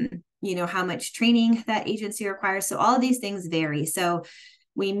 how much training that agency requires. So all of these things vary. So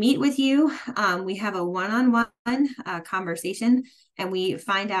we meet with you, we have a one-on-one conversation, and we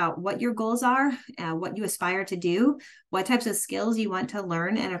find out what your goals are, what you aspire to do, what types of skills you want to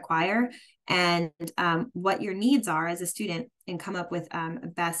learn and acquire, and what your needs are as a student, and come up with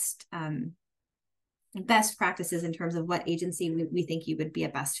best practices in terms of what agency we think you would be a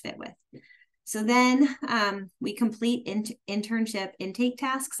best fit with. So then we complete internship intake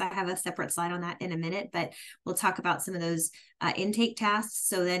tasks. I have a separate slide on that in a minute, but we'll talk about some of those intake tasks.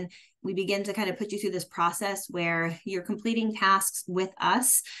 So then we begin to kind of put you through this process where you're completing tasks with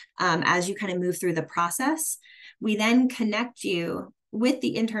us as you kind of move through the process. We then connect you with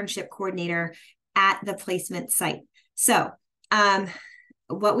the internship coordinator at the placement site. So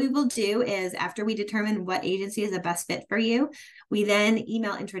what we will do is, after we determine what agency is the best fit for you, we then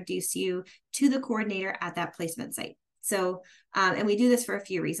email introduce you to the coordinator at that placement site. So, and we do this for a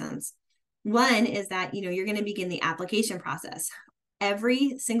few reasons. One is that, you're going to begin the application process.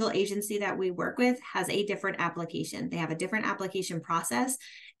 Every single agency that we work with has a different application. They have a different application process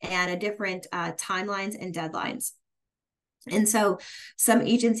and a different timelines and deadlines. And so some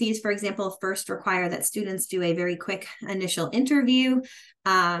agencies, for example, first require that students do a very quick initial interview.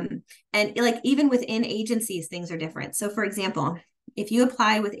 And like even within agencies, things are different. So for example, if you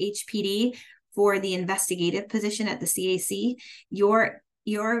apply with HPD for the investigative position at the CAC,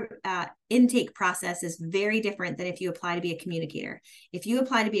 your intake process is very different than if you apply to be a communicator. If you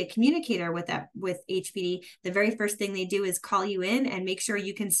apply to be a communicator with HPD, the very first thing they do is call you in and make sure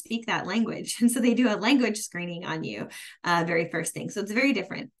you can speak that language. And so they do a language screening on you, very first thing. So it's very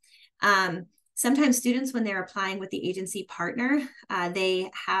different. Sometimes students, when they're applying with the agency partner, they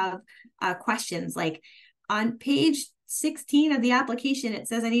have questions like on page 16 of the application, it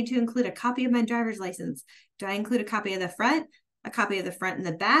says I need to include a copy of my driver's license. Do I include a copy of the front? A copy of the front and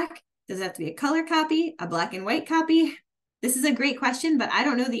the back? Does it have to be a color copy, a black and white copy? This is a great question, but I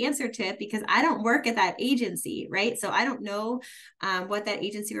don't know the answer to it because I don't work at that agency, right? So I don't know what that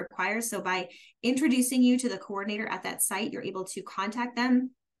agency requires. So by introducing you to the coordinator at that site, you're able to contact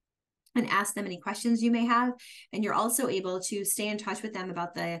them and ask them any questions you may have. And you're also able to stay in touch with them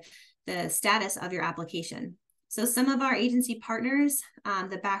about the status of your application. So some of our agency partners,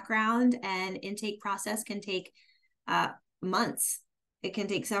 the background and intake process can take months. It can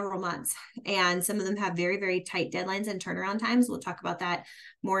take several months. And some of them have very, very tight deadlines and turnaround times. We'll talk about that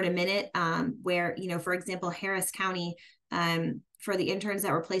more in a minute, where, for example, Harris County, for the interns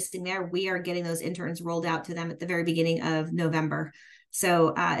that we're placing there, we are getting those interns rolled out to them at the very beginning of November.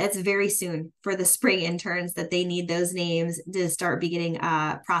 So it's very soon for the spring interns that they need those names to start beginning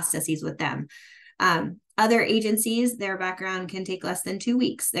processes with them. Other agencies, their background can take less than 2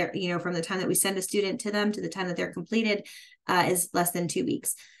 weeks. They're, from the time that we send a student to them to the time that they're completed is less than 2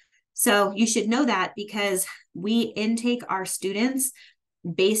 weeks. So you should know that because we intake our students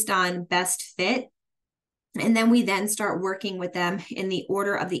based on best fit. And then we then start working with them in the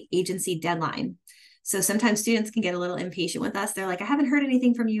order of the agency deadline. So sometimes students can get a little impatient with us. They're like, I haven't heard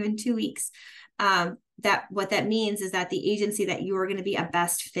anything from you in 2 weeks. What that means is that the agency that you are going to be a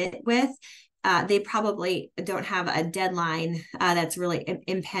best fit with, they probably don't have a deadline that's really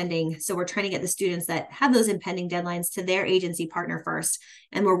impending. So we're trying to get the students that have those impending deadlines to their agency partner first,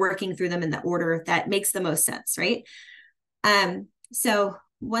 and we're working through them in the order that makes the most sense, right? So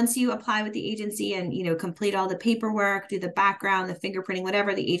once you apply with the agency and complete all the paperwork, do the background, the fingerprinting,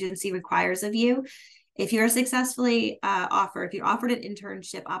 whatever the agency requires of you, if you're successfully if you're offered an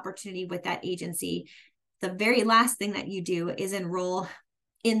internship opportunity with that agency, the very last thing that you do is enroll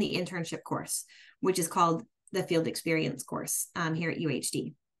in the internship course, which is called the field experience course here at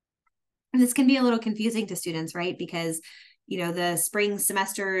UHD. And this can be a little confusing to students, right? Because the spring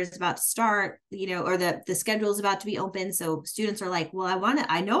semester is about to start, or the schedule is about to be open. So students are like, well,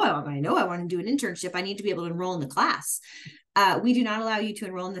 I know I want to do an internship. I need to be able to enroll in the class. We do not allow you to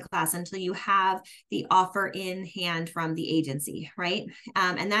enroll in the class until you have the offer in hand from the agency, right?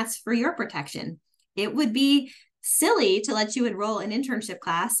 And that's for your protection. It would be silly to let you enroll an internship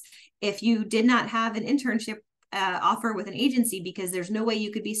class if you did not have an internship offer with an agency, because there's no way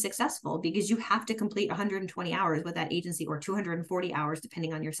you could be successful, because you have to complete 120 hours with that agency or 240 hours,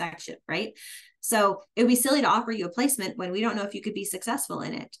 depending on your section, right? So it would be silly to offer you a placement when we don't know if you could be successful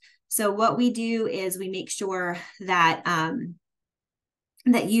in it. So what we do is we make sure that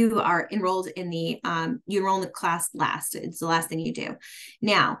that you are enrolled in you enroll in the class last. It's the last thing you do.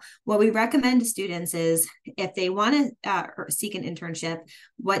 Now, what we recommend to students is if they want to seek an internship,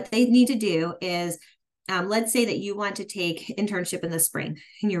 what they need to do is, let's say that you want to take internship in the spring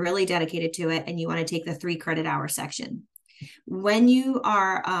and you're really dedicated to it and you want to take the 3 credit hour section. When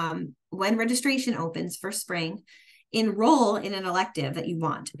when registration opens for spring, enroll in an elective that you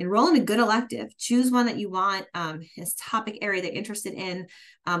want. Enroll in a good elective. Choose one that you want, this topic area that you're interested in,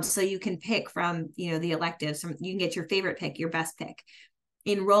 so you can pick from the electives. You can get your favorite pick, your best pick.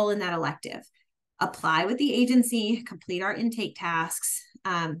 Enroll in that elective. Apply with the agency, complete our intake tasks.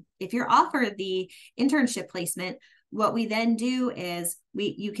 If you're offered the internship placement, what we then do is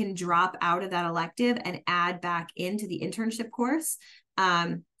you can drop out of that elective and add back into the internship course.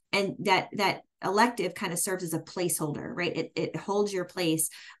 And that elective kind of serves as a placeholder, right? It holds your place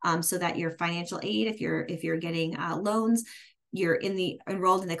so that your financial aid, if you're getting loans, you're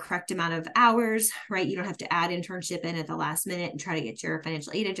enrolled in the correct amount of hours, right? You don't have to add internship in at the last minute and try to get your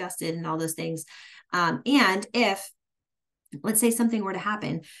financial aid adjusted and all those things. And if, let's say something were to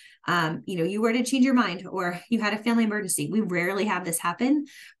happen, you were to change your mind or you had a family emergency, we rarely have this happen,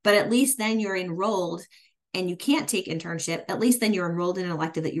 but at least then you're enrolled and you can't take internship, at least then you're enrolled in an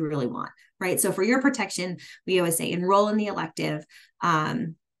elective that you really want, right? So for your protection, we always say enroll in the elective.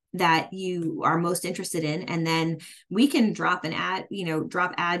 that you are most interested in. And then we can drop an ad,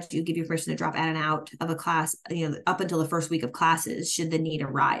 drop ads. You give your person to drop ad and out of a class, up until the first week of classes, should the need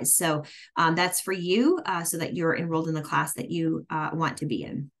arise. So that's for you, so that you're enrolled in the class that you want to be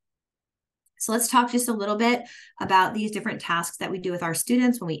in. So let's talk just a little bit about these different tasks that we do with our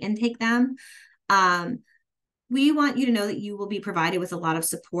students when we intake them. We want you to know that you will be provided with a lot of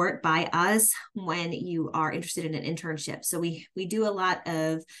support by us when you are interested in an internship. So we do a lot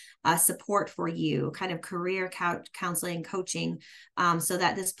of support for you, kind of career counseling, coaching, so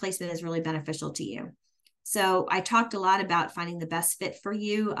that this placement is really beneficial to you. So I talked a lot about finding the best fit for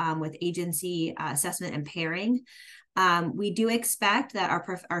you with agency assessment and pairing. We do expect that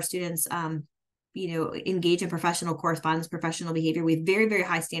our students engage in professional correspondence, professional behavior. We have very, very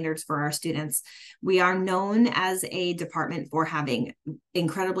high standards for our students. We are known as a department for having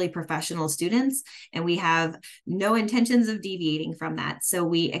incredibly professional students, and we have no intentions of deviating from that. So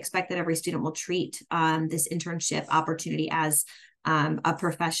we expect that every student will treat this internship opportunity as a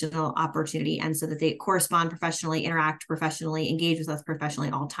professional opportunity, and so that they correspond professionally, interact professionally, engage with us professionally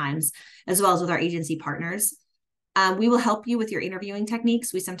at all times, as well as with our agency partners. We will help you with your interviewing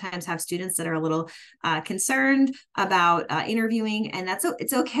techniques. We sometimes have students that are a little concerned about interviewing, and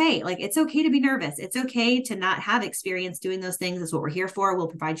it's okay. Like, it's okay to be nervous. It's okay to not have experience doing those things. That's what we're here for. We'll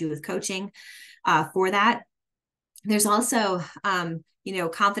provide you with coaching for that. There's also,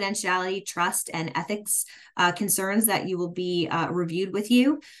 confidentiality, trust, and ethics concerns that you will be reviewed with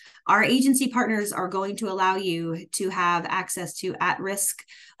you. Our agency partners are going to allow you to have access to at-risk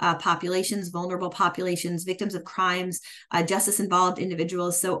populations, vulnerable populations, victims of crimes, justice-involved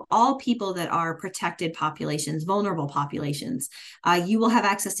individuals. So all people that are protected populations, vulnerable populations, you will have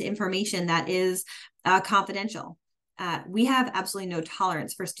access to information that is confidential. We have absolutely no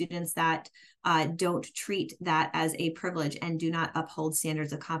tolerance for students that don't treat that as a privilege and do not uphold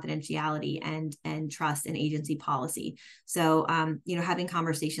standards of confidentiality and trust and agency policy. So, having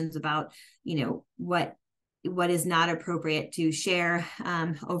conversations about, what is not appropriate to share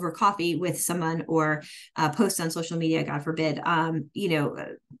over coffee with someone or post on social media, God forbid,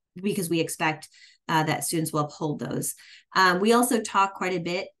 because we expect that students will uphold those. We also talk quite a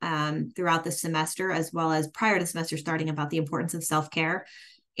bit throughout the semester, as well as prior to the semester starting, about the importance of self-care.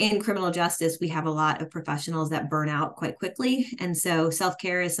 In criminal justice, we have a lot of professionals that burn out quite quickly. And so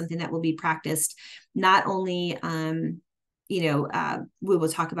self-care is something that will be practiced not only, we will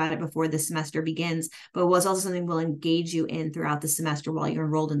talk about it before the semester begins, but it was also something we'll engage you in throughout the semester while you're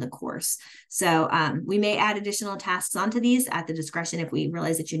enrolled in the course. So we may add additional tasks onto these at the discretion if we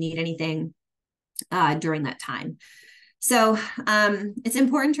realize that you need anything during that time. So it's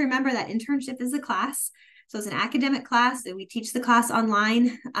important to remember that internship is a class. So it's an academic class that we teach the class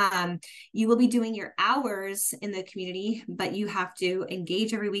online. You will be doing your hours in the community, but you have to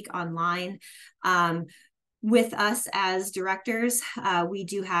engage every week online. With us as directors, we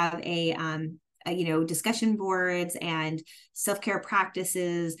do have discussion boards and self-care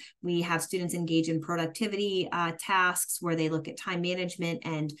practices. We have students engage in productivity tasks where they look at time management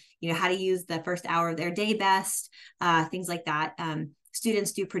and, how to use the first hour of their day best, things like that.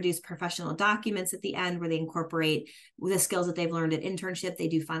 Students do produce professional documents at the end where they incorporate the skills that they've learned at internship. They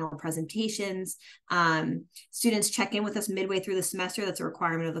do final presentations. Students check in with us midway through the semester. That's a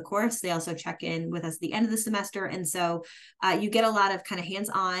requirement of the course. They also check in with us at the end of the semester. And so you get a lot of kind of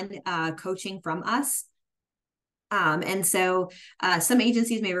hands-on coaching from us. And so some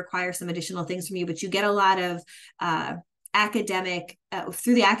agencies may require some additional things from you, but you get a lot of academic,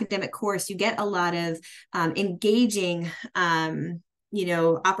 through the academic course, you get a lot of engaging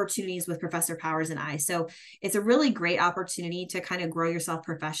opportunities with Professor Powers and I. So it's a really great opportunity to kind of grow yourself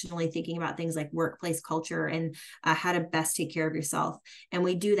professionally, thinking about things like workplace culture and how to best take care of yourself. And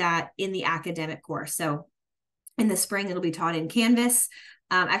we do that in the academic course. So in the spring, it'll be taught in Canvas.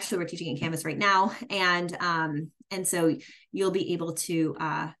 Actually, we're teaching in Canvas right now. And so you'll be able to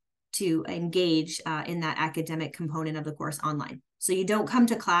engage in that academic component of the course online. So you don't come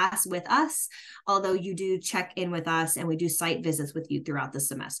to class with us, although you do check in with us and we do site visits with you throughout the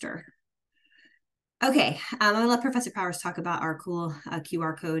semester. Okay, I'm going to let Professor Powers talk about our cool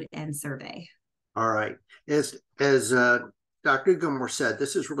QR code and survey. All right. As Dr. Gilmore said,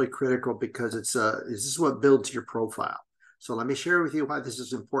 this is really critical because this is what builds your profile. So let me share with you why this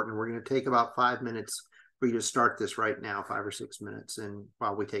is important. We're going to take about 5 minutes for you to start this right now, 5 or 6 minutes, and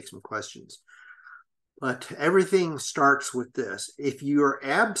while we take some questions. But everything starts with this. If you're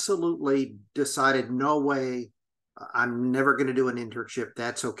absolutely decided, no way, I'm never going to do an internship,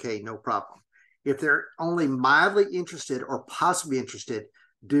 that's okay, no problem. If they're only mildly interested or possibly interested,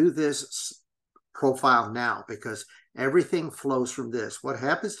 do this profile now, because everything flows from this. What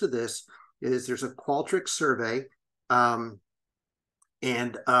happens to this is there's a Qualtrics survey, and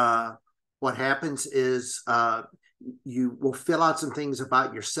what happens is you will fill out some things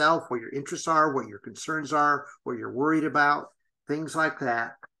about yourself, what your interests are, what your concerns are, what you're worried about, things like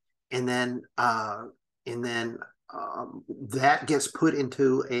that, and then that gets put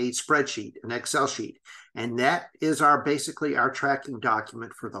into a spreadsheet, an Excel sheet, and that is basically our tracking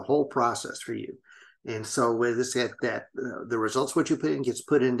document for the whole process for you. And so with this, the results what you put in gets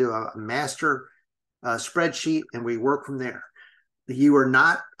put into a master spreadsheet, and we work from there. You are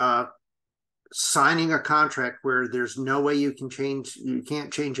not signing a contract where there's no way you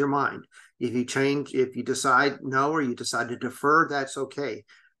can't change your mind. If you decide no, or you decide to defer, that's okay.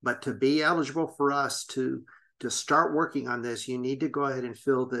 But to be eligible for us to start working on this, you need to go ahead and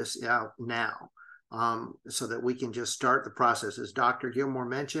fill this out now, so that we can just start the process. As Dr. Gilmore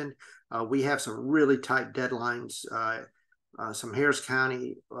mentioned, we have some really tight deadlines. Some Harris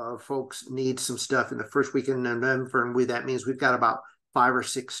County folks need some stuff in the first week in November, and that means we've got about 5 or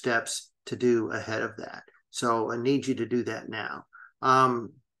 6 steps to do ahead of that. So I need you to do that now.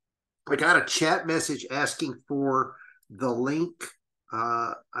 I got a chat message asking for the link.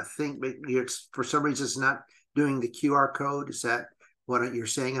 I think it's, for some reason, it's not doing the QR code. Is that what you're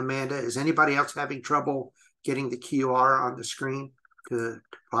saying, Amanda? Is anybody else having trouble getting the QR on the screen to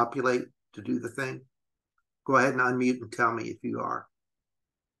populate, to do the thing? Go ahead and unmute and tell me if you are.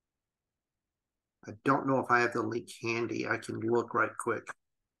 I don't know if I have the link handy. I can look right quick,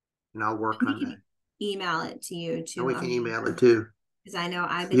 and I'll work on that. Email it to you too. And we can email it too. Because I know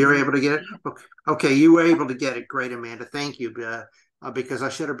you're able to get it. Okay, you were able to get it. Great, Amanda. Thank you. Because I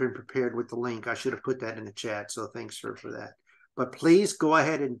should have been prepared with the link. I should have put that in the chat. So thanks for that. But please go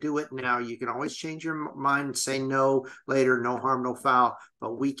ahead and do it now. You can always change your mind and say no later. No harm, no foul.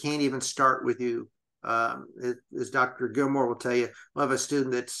 But we can't even start with you. As Dr. Gilmore will tell you, we'll have a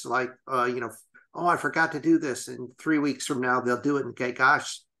student that's like, oh, I forgot to do this. And 3 weeks from now, they'll do it. And okay,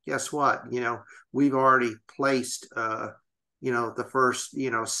 gosh, guess what? We've already placed, the first,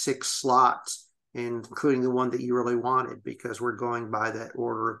 6 slots, including the one that you really wanted, because we're going by that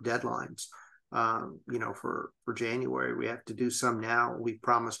order of deadlines. For January, we have to do some now. We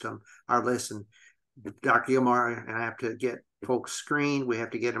promised them our list, and Dr. Gilmore and I have to get folks screened. We have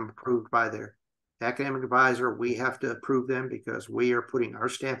to get them approved by their academic advisor. We have to approve them because we are putting our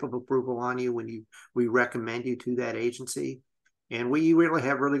stamp of approval on you when we recommend you to that agency. And we really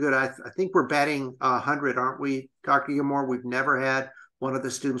have really good, I think we're batting 100, aren't we, Dr. Gilmore? We've never had one of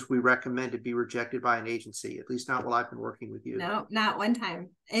the students we recommend to be rejected by an agency, at least not while I've been working with you. No, not one time.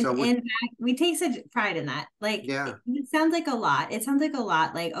 And we take such pride in that. Like, yeah. It sounds like a lot. It sounds like a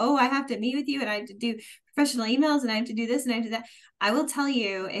lot. Like, oh, I have to meet with you, and I have to do professional emails, and I have to do this, and I have to do that. I will tell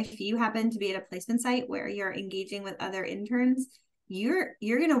you, if you happen to be at a placement site where you're engaging with other interns, you're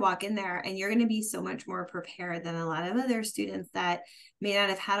going to walk in there and you're going to be so much more prepared than a lot of other students that may not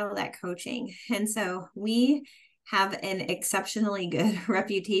have had all that coaching. And so we have an exceptionally good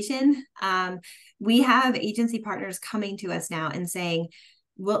reputation. We have agency partners coming to us now and saying,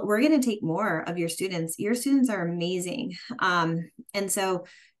 well, we're going to take more of your students. Your students are amazing. And so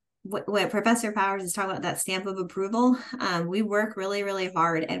what Professor Powers is talking about, that stamp of approval, we work really, really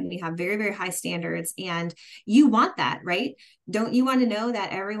hard, and we have very, very high standards, and you want that, right? Don't you want to know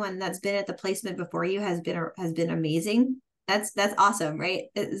that everyone that's been at the placement before you has been amazing? That's awesome, right?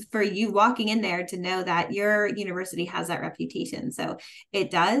 It's for you walking in there to know that your university has that reputation. So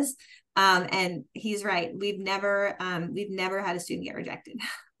it does. And he's right. We've never had a student get rejected,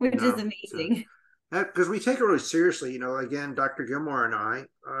 which is amazing. Because we take it really seriously. Again, Dr. Gilmore and I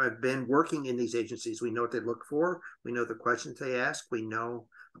have been working in these agencies. We know what they look for. We know the questions they ask. We know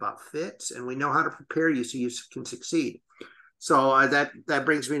about fits, and we know how to prepare you so you can succeed. So that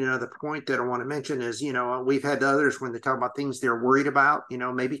brings me to another point that I want to mention is, we've had others when they talk about things they're worried about,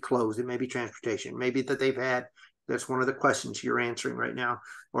 maybe closing, maybe transportation, maybe that they've had, that's one of the questions you're answering right now,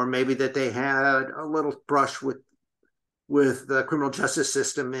 or maybe that they had a little brush with the criminal justice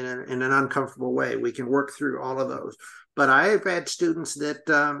system in an uncomfortable way. We can work through all of those. But I have had students that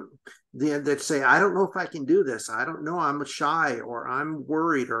say, I don't know if I can do this. I don't know. I'm shy, or I'm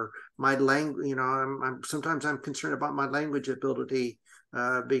worried, or my language, sometimes I'm concerned about my language ability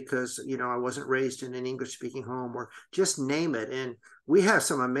because, I wasn't raised in an English speaking home, or just name it. And we have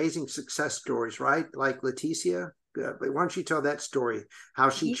some amazing success stories, right? Like Leticia. Why don't you tell that story, how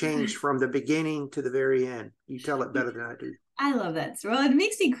she changed from the beginning to the very end? You tell it better than I do. I love that story. Well, it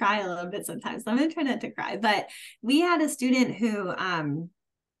makes me cry a little bit sometimes. So I'm going to try not to cry. But we had a student who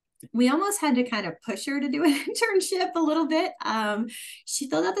we almost had to kind of push her to do an internship a little bit. She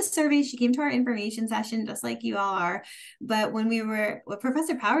filled out the survey. She came to our information session, just like you all are. But when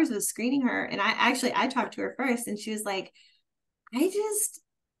Professor Powers was screening her, and I talked to her first, and she was like,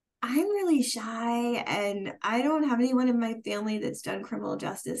 I'm really shy, and I don't have anyone in my family that's done criminal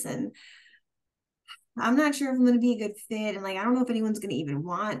justice, and I'm not sure if I'm going to be a good fit, and like I don't know if anyone's going to even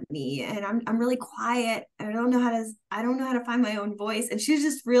want me, and I'm really quiet. I don't know how to find my own voice. And she was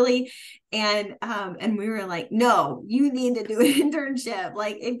just really, and we were like, no, you need to do an internship.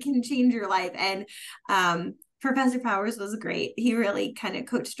 Like it can change your life. And Professor Powers was great. He really kind of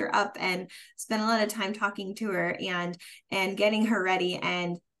coached her up and spent a lot of time talking to her and getting her ready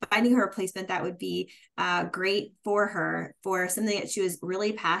and finding her a placement that would be great for her, for something that she was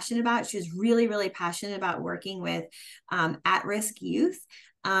really passionate about. She was really, really passionate about working with at-risk youth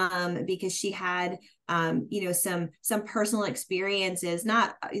because she had, some personal experiences,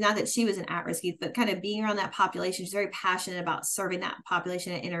 not that she was an at-risk youth, but kind of being around that population. She's very passionate about serving that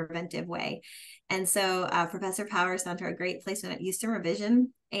population in an interventive way. And so Professor Powers found her a great placement at Houston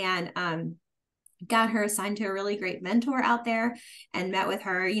Revision, and got her assigned to a really great mentor out there and met with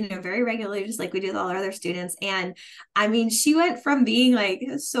her, very regularly, just like we do with all our other students. And I mean, she went from being like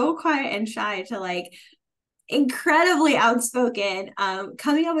so quiet and shy to like incredibly outspoken,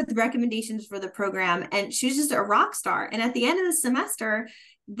 coming up with recommendations for the program. And she was just a rock star. And at the end of the semester,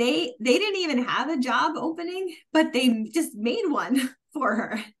 they didn't even have a job opening, but they just made one for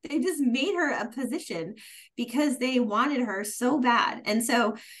her. They just made her a position because they wanted her so bad. And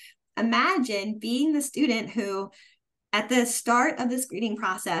so imagine being the student who at the start of the screening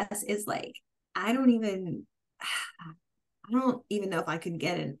process is like, I don't even know if I could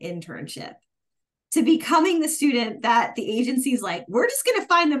get an internship, to becoming the student that the agency's like, we're just going to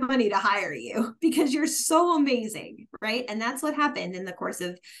find the money to hire you because you're so amazing, right? And that's what happened in the course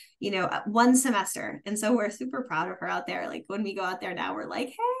of, one semester. And so we're super proud of her out there. Like when we go out there now, we're like,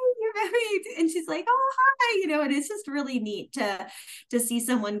 hey, you're very, and she's like, oh, hi, and it's just really neat to see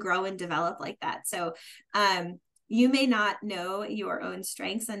someone grow and develop like that. So, you may not know your own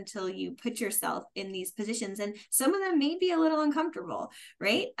strengths until you put yourself in these positions. And some of them may be a little uncomfortable,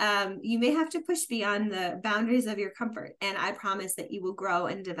 right? You may have to push beyond the boundaries of your comfort. And I promise that you will grow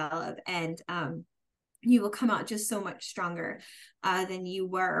and develop, and you will come out just so much stronger than you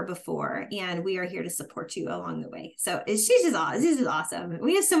were before. And we are here to support you along the way. So she's just awesome.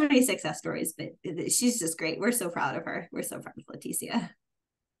 We have so many success stories, but she's just great. We're so proud of her. We're so proud of Leticia.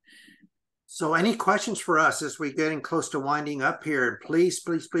 So any questions for us as we're getting close to winding up here? Please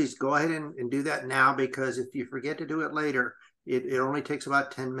go ahead and do that now, because if you forget to do it later, it only takes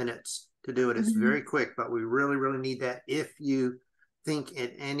about 10 minutes to do it. It's very quick, but we really, really need that if you think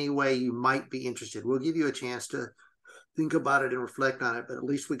in any way you might be interested. We'll give you a chance to think about it and reflect on it, but at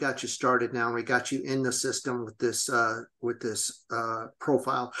least we got you started now. And we got you in the system with this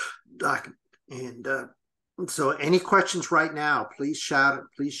profile document. And so any questions right now, please shout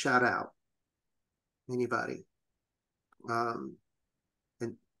out. Anybody? Maybe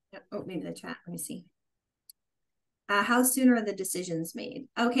the chat. Let me see. How soon are the decisions made?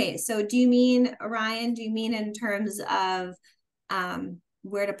 Okay, so do you mean, Ryan, in terms of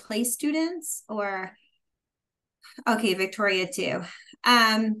where to place students, or okay, Victoria too.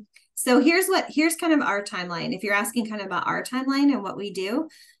 So here's kind of our timeline. If you're asking kind of about our timeline and what we do.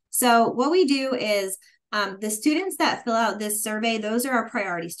 So what we do is the students that fill out this survey, those are our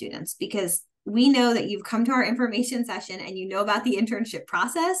priority students, because we know that you've come to our information session and you know about the internship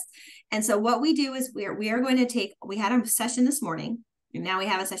process. And so what we do is we are going to we had a session this morning, and now we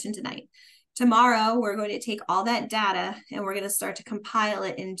have a session tonight. Tomorrow, we're going to take all that data and we're going to start to compile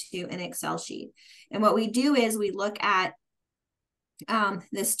it into an Excel sheet. And what we do is we look at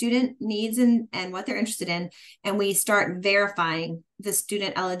the student needs and what they're interested in, and we start verifying the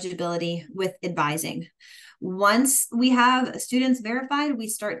student eligibility with advising. Once we have students verified, we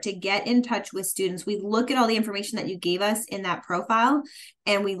start to get in touch with students. We look at all the information that you gave us in that profile,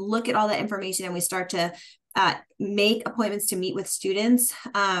 and we look at all that information, and we start to make appointments to meet with students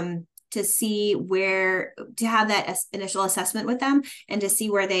to see to have that initial assessment with them and to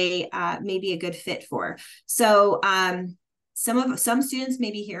see where they may be a good fit for. So some students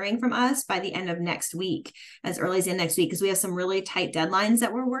may be hearing from us by the end of next week, as early as in next week, because we have some really tight deadlines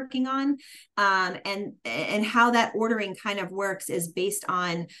that we're working on. And how that ordering kind of works is based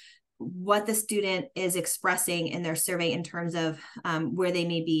on what the student is expressing in their survey in terms of where they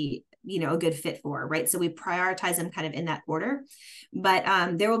may be, a good fit for, right? So we prioritize them kind of in that order.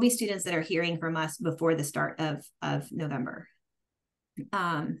 But there will be students that are hearing from us before the start of November.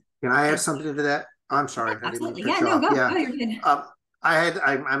 Can I add something to that? I'm sorry. Absolutely. Yeah, no, go. Yeah. Go, you're good.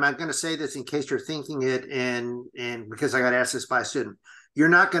 I'm not going to say this in case you're thinking it, and because I got asked this by a student, you're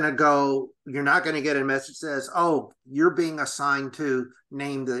not going to get a message that says, "Oh, you're being assigned to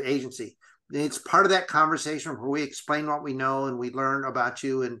name the agency." It's part of that conversation where we explain what we know and we learn about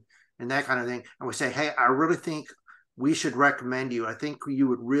you and that kind of thing, and we say, "Hey, I really think we should recommend you. I think you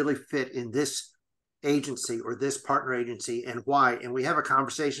would really fit in this agency or this partner agency, and why." And we have a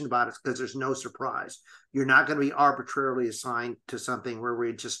conversation about it because there's no surprise. You're not going to be arbitrarily assigned to something where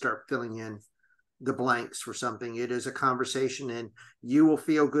we just start filling in the blanks for something. It is a conversation, and you will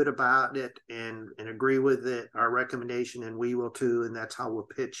feel good about it and agree with it, our recommendation, and we will too. And that's how we'll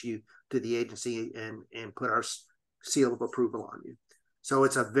pitch you to the agency and put our seal of approval on you. So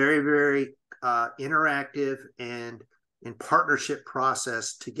it's a very, very interactive and in partnership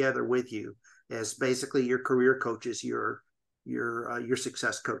process together with you as basically your career coaches, your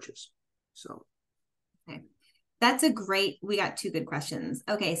success coaches. So. Okay. That's we got two good questions.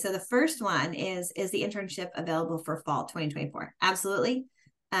 Okay. So the first one is the internship available for fall 2024? Absolutely.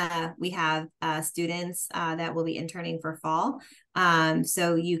 We have students that will be interning for fall.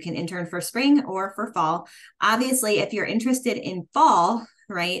 So you can intern for spring or for fall. Obviously, if you're interested in fall,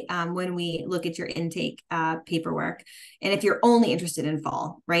 right, when we look at your intake paperwork, and if you're only interested in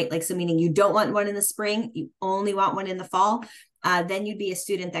fall, right, like, so meaning you don't want one in the spring, you only want one in the fall, then you'd be a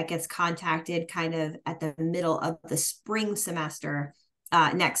student that gets contacted kind of at the middle of the spring semester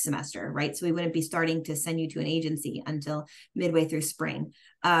next semester, right? So we wouldn't be starting to send you to an agency until midway through spring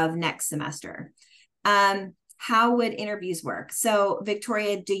of next semester. How would interviews work? So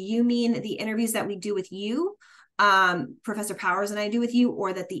Victoria, do you mean the interviews that we do with you, Professor Powers and I do with you,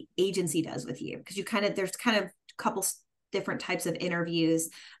 or that the agency does with you? Because there's kind of a couple different types of interviews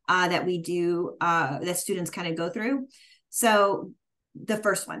that we do that students kind of go through. So the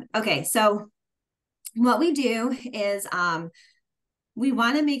first one. Okay, so what we do is we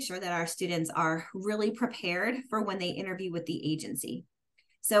want to make sure that our students are really prepared for when they interview with the agency.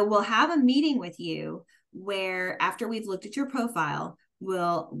 So we'll have a meeting with you where, after we've looked at your profile,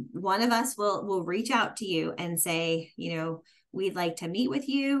 one of us will reach out to you and say, we'd like to meet with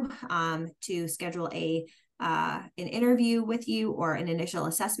you to schedule an interview with you or an initial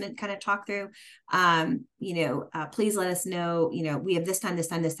assessment kind of talk through. Please let us know, we have this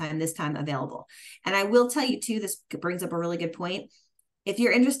time available. And I will tell you too, this brings up a really good point. If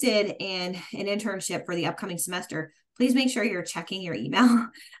you're interested in an internship for the upcoming semester, please make sure you're checking your email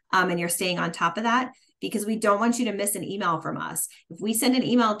and you're staying on top of that, because we don't want you to miss an email from us. If we send an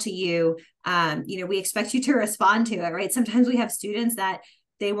email to you, we expect you to respond to it, right? Sometimes we have students that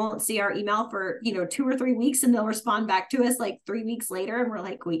they won't see our email for, 2 or 3 weeks, and they'll respond back to us like 3 weeks later. And we're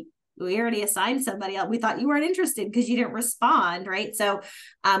like, we already assigned somebody else. We thought you weren't interested because you didn't respond, right? So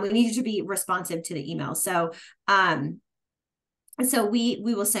we need you to be responsive to the email. So we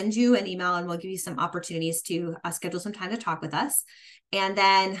will send you an email, and we'll give you some opportunities to schedule some time to talk with us. And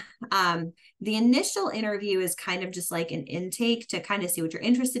then the initial interview is kind of just like an intake to kind of see what you're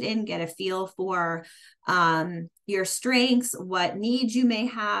interested in, get a feel for your strengths, what needs you may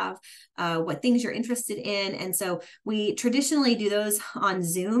have, what things you're interested in. And so we traditionally do those on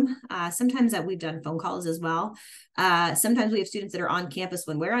Zoom. Sometimes we've done phone calls as well. Sometimes we have students that are on campus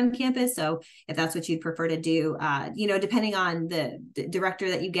when we're on campus. So if that's what you'd prefer to do, depending on the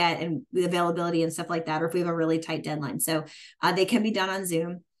director that you get and the availability and stuff like that, or if we have a really tight deadline. So they can be done on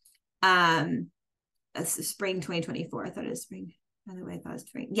Zoom. Spring 2024. I thought it was spring. By the way, I thought it was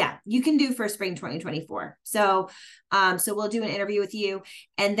spring. Yeah, you can do for spring 2024. So we'll do an interview with you.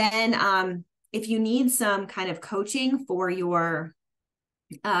 And then if you need some kind of coaching for your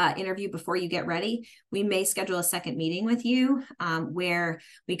interview before you get ready, we may schedule a second meeting with you where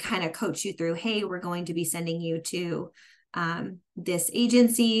we kind of coach you through, hey, we're going to be sending you to this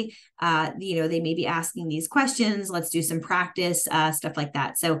agency. They may be asking these questions. Let's do some practice, stuff like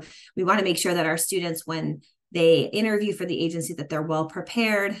that. So we want to make sure that our students, when they interview for the agency, that they're well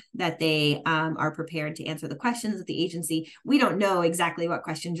prepared, that they are prepared to answer the questions of the agency. We don't know exactly what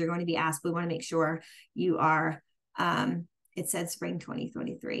questions you're going to be asked. We want to make sure you are, it said spring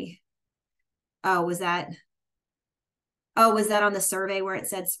 2023. Was that on the survey where it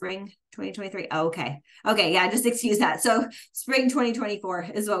said spring 2023? Oh, okay. Okay. Yeah. Just excuse that. So spring 2024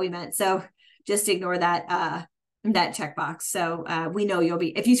 is what we meant. So just ignore that checkbox. So we know you'll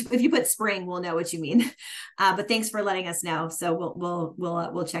be, if you put spring, we'll know what you mean. But thanks for letting us know. So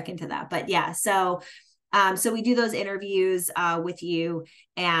we'll check into that. But yeah, so we do those interviews with you,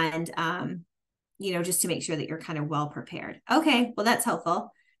 and just to make sure that you're kind of well prepared. Okay, well, that's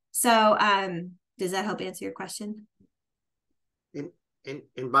helpful. So does that help answer your question?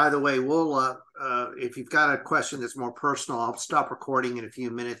 And by the way, we'll if you've got a question that's more personal, I'll stop recording in a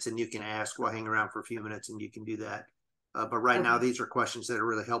few minutes and you can ask. We'll hang around for a few minutes and you can do that. But right now, these are questions that are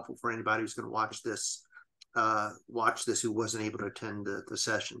really helpful for anybody who's going to watch this who wasn't able to attend the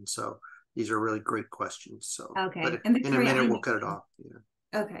session. So these are really great questions. So, okay. But and Victoria, in a minute, we'll cut it off. Yeah.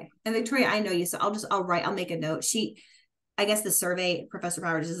 Okay. And Victoria, I know you, so I'll make a note. I guess the survey, Professor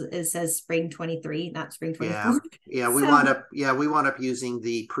Powers, says spring 23, not spring 24. Yeah. We wound up using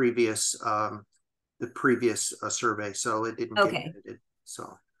the previous survey, so it didn't get edited.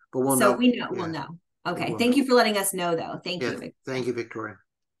 So, but we'll know. We know. We'll know. Okay. Thank you for letting us know, though. Thank you. Victoria. Thank you, Victoria.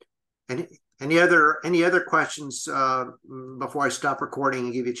 Any other questions before I stop recording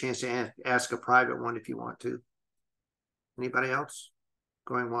and give you a chance to ask a private one if you want to? Anybody else?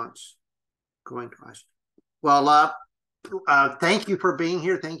 Going once, going twice. Well, thank you for being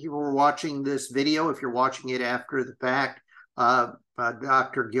here. Thank you for watching this video. If you're watching it after the fact,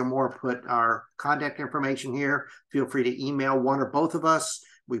 Dr. Gilmore put our contact information here. Feel free to email one or both of us.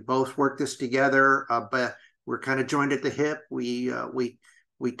 We both work this together, but we're kind of joined at the hip. We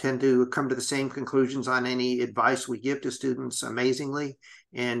tend to come to the same conclusions on any advice we give to students, amazingly.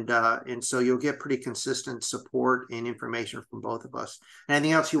 And so you'll get pretty consistent support and information from both of us.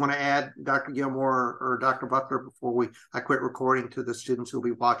 Anything else you want to add, Dr. Gilmore or Dr. Buckler, before I quit recording to the students who'll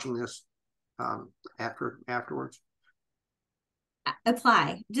be watching this afterwards?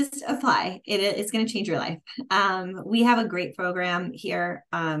 Just apply. It's going to change your life. We have a great program here.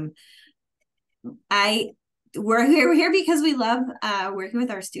 We're here because we love working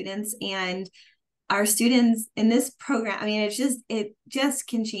with our students, and our students in this program. I mean, it just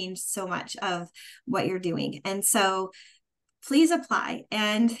can change so much of what you're doing. And so please apply,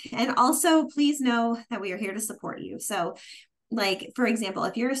 and also please know that we are here to support you. So, like, for example,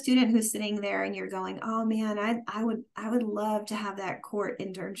 if you're a student who's sitting there and you're going, oh man, I would love to have that court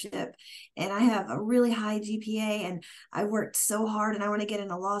internship, and I have a really high GPA and I worked so hard and I want to get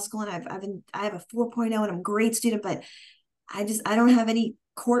into law school, and I have a 4.0 and I'm a great student, but I don't have any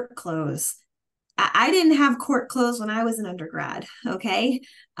court clothes. I didn't have court clothes when I was an undergrad. Okay.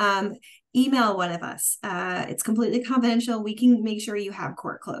 Email one of us. It's completely confidential. We can make sure you have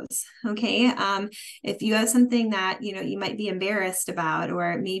court clothes. Okay. If you have something that, you might be embarrassed about,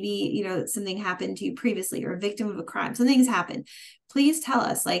 or maybe, something happened to you previously, or a victim of a crime, something's happened, please tell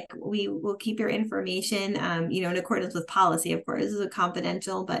us. Like, we will keep your information, in accordance with policy. Of course, this is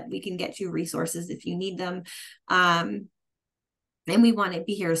confidential, but we can get you resources if you need them. And we want to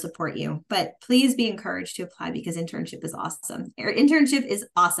be here to support you. But please be encouraged to apply, because internship is awesome. Our internship is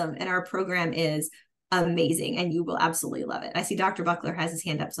awesome, and our program is amazing, and you will absolutely love it. I see Dr. Buckler has his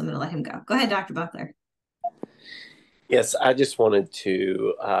hand up, so I'm going to let him go. Go ahead, Dr. Buckler. Yes, I just wanted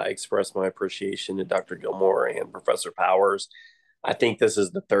to express my appreciation to Dr. Gilmore and Professor Powers. I think this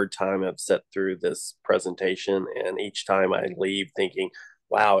is the third time I've sat through this presentation, and each time I leave thinking,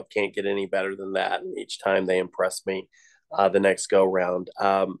 wow, it can't get any better than that. And each time they impress me the next go round.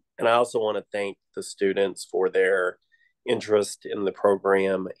 And I also want to thank the students for their interest in the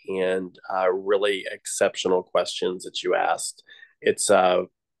program and really exceptional questions that you asked. It's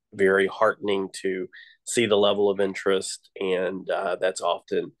very heartening to see the level of interest, and that's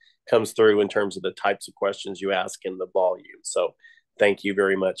often comes through in terms of the types of questions you ask and the volume. So thank you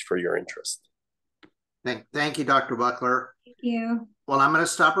very much for your interest. Thank you, Dr. Buckler. Thank you. Well, I'm going to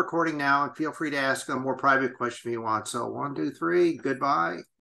stop recording now, and feel free to ask a more private question if you want. So 1, 2, 3, goodbye.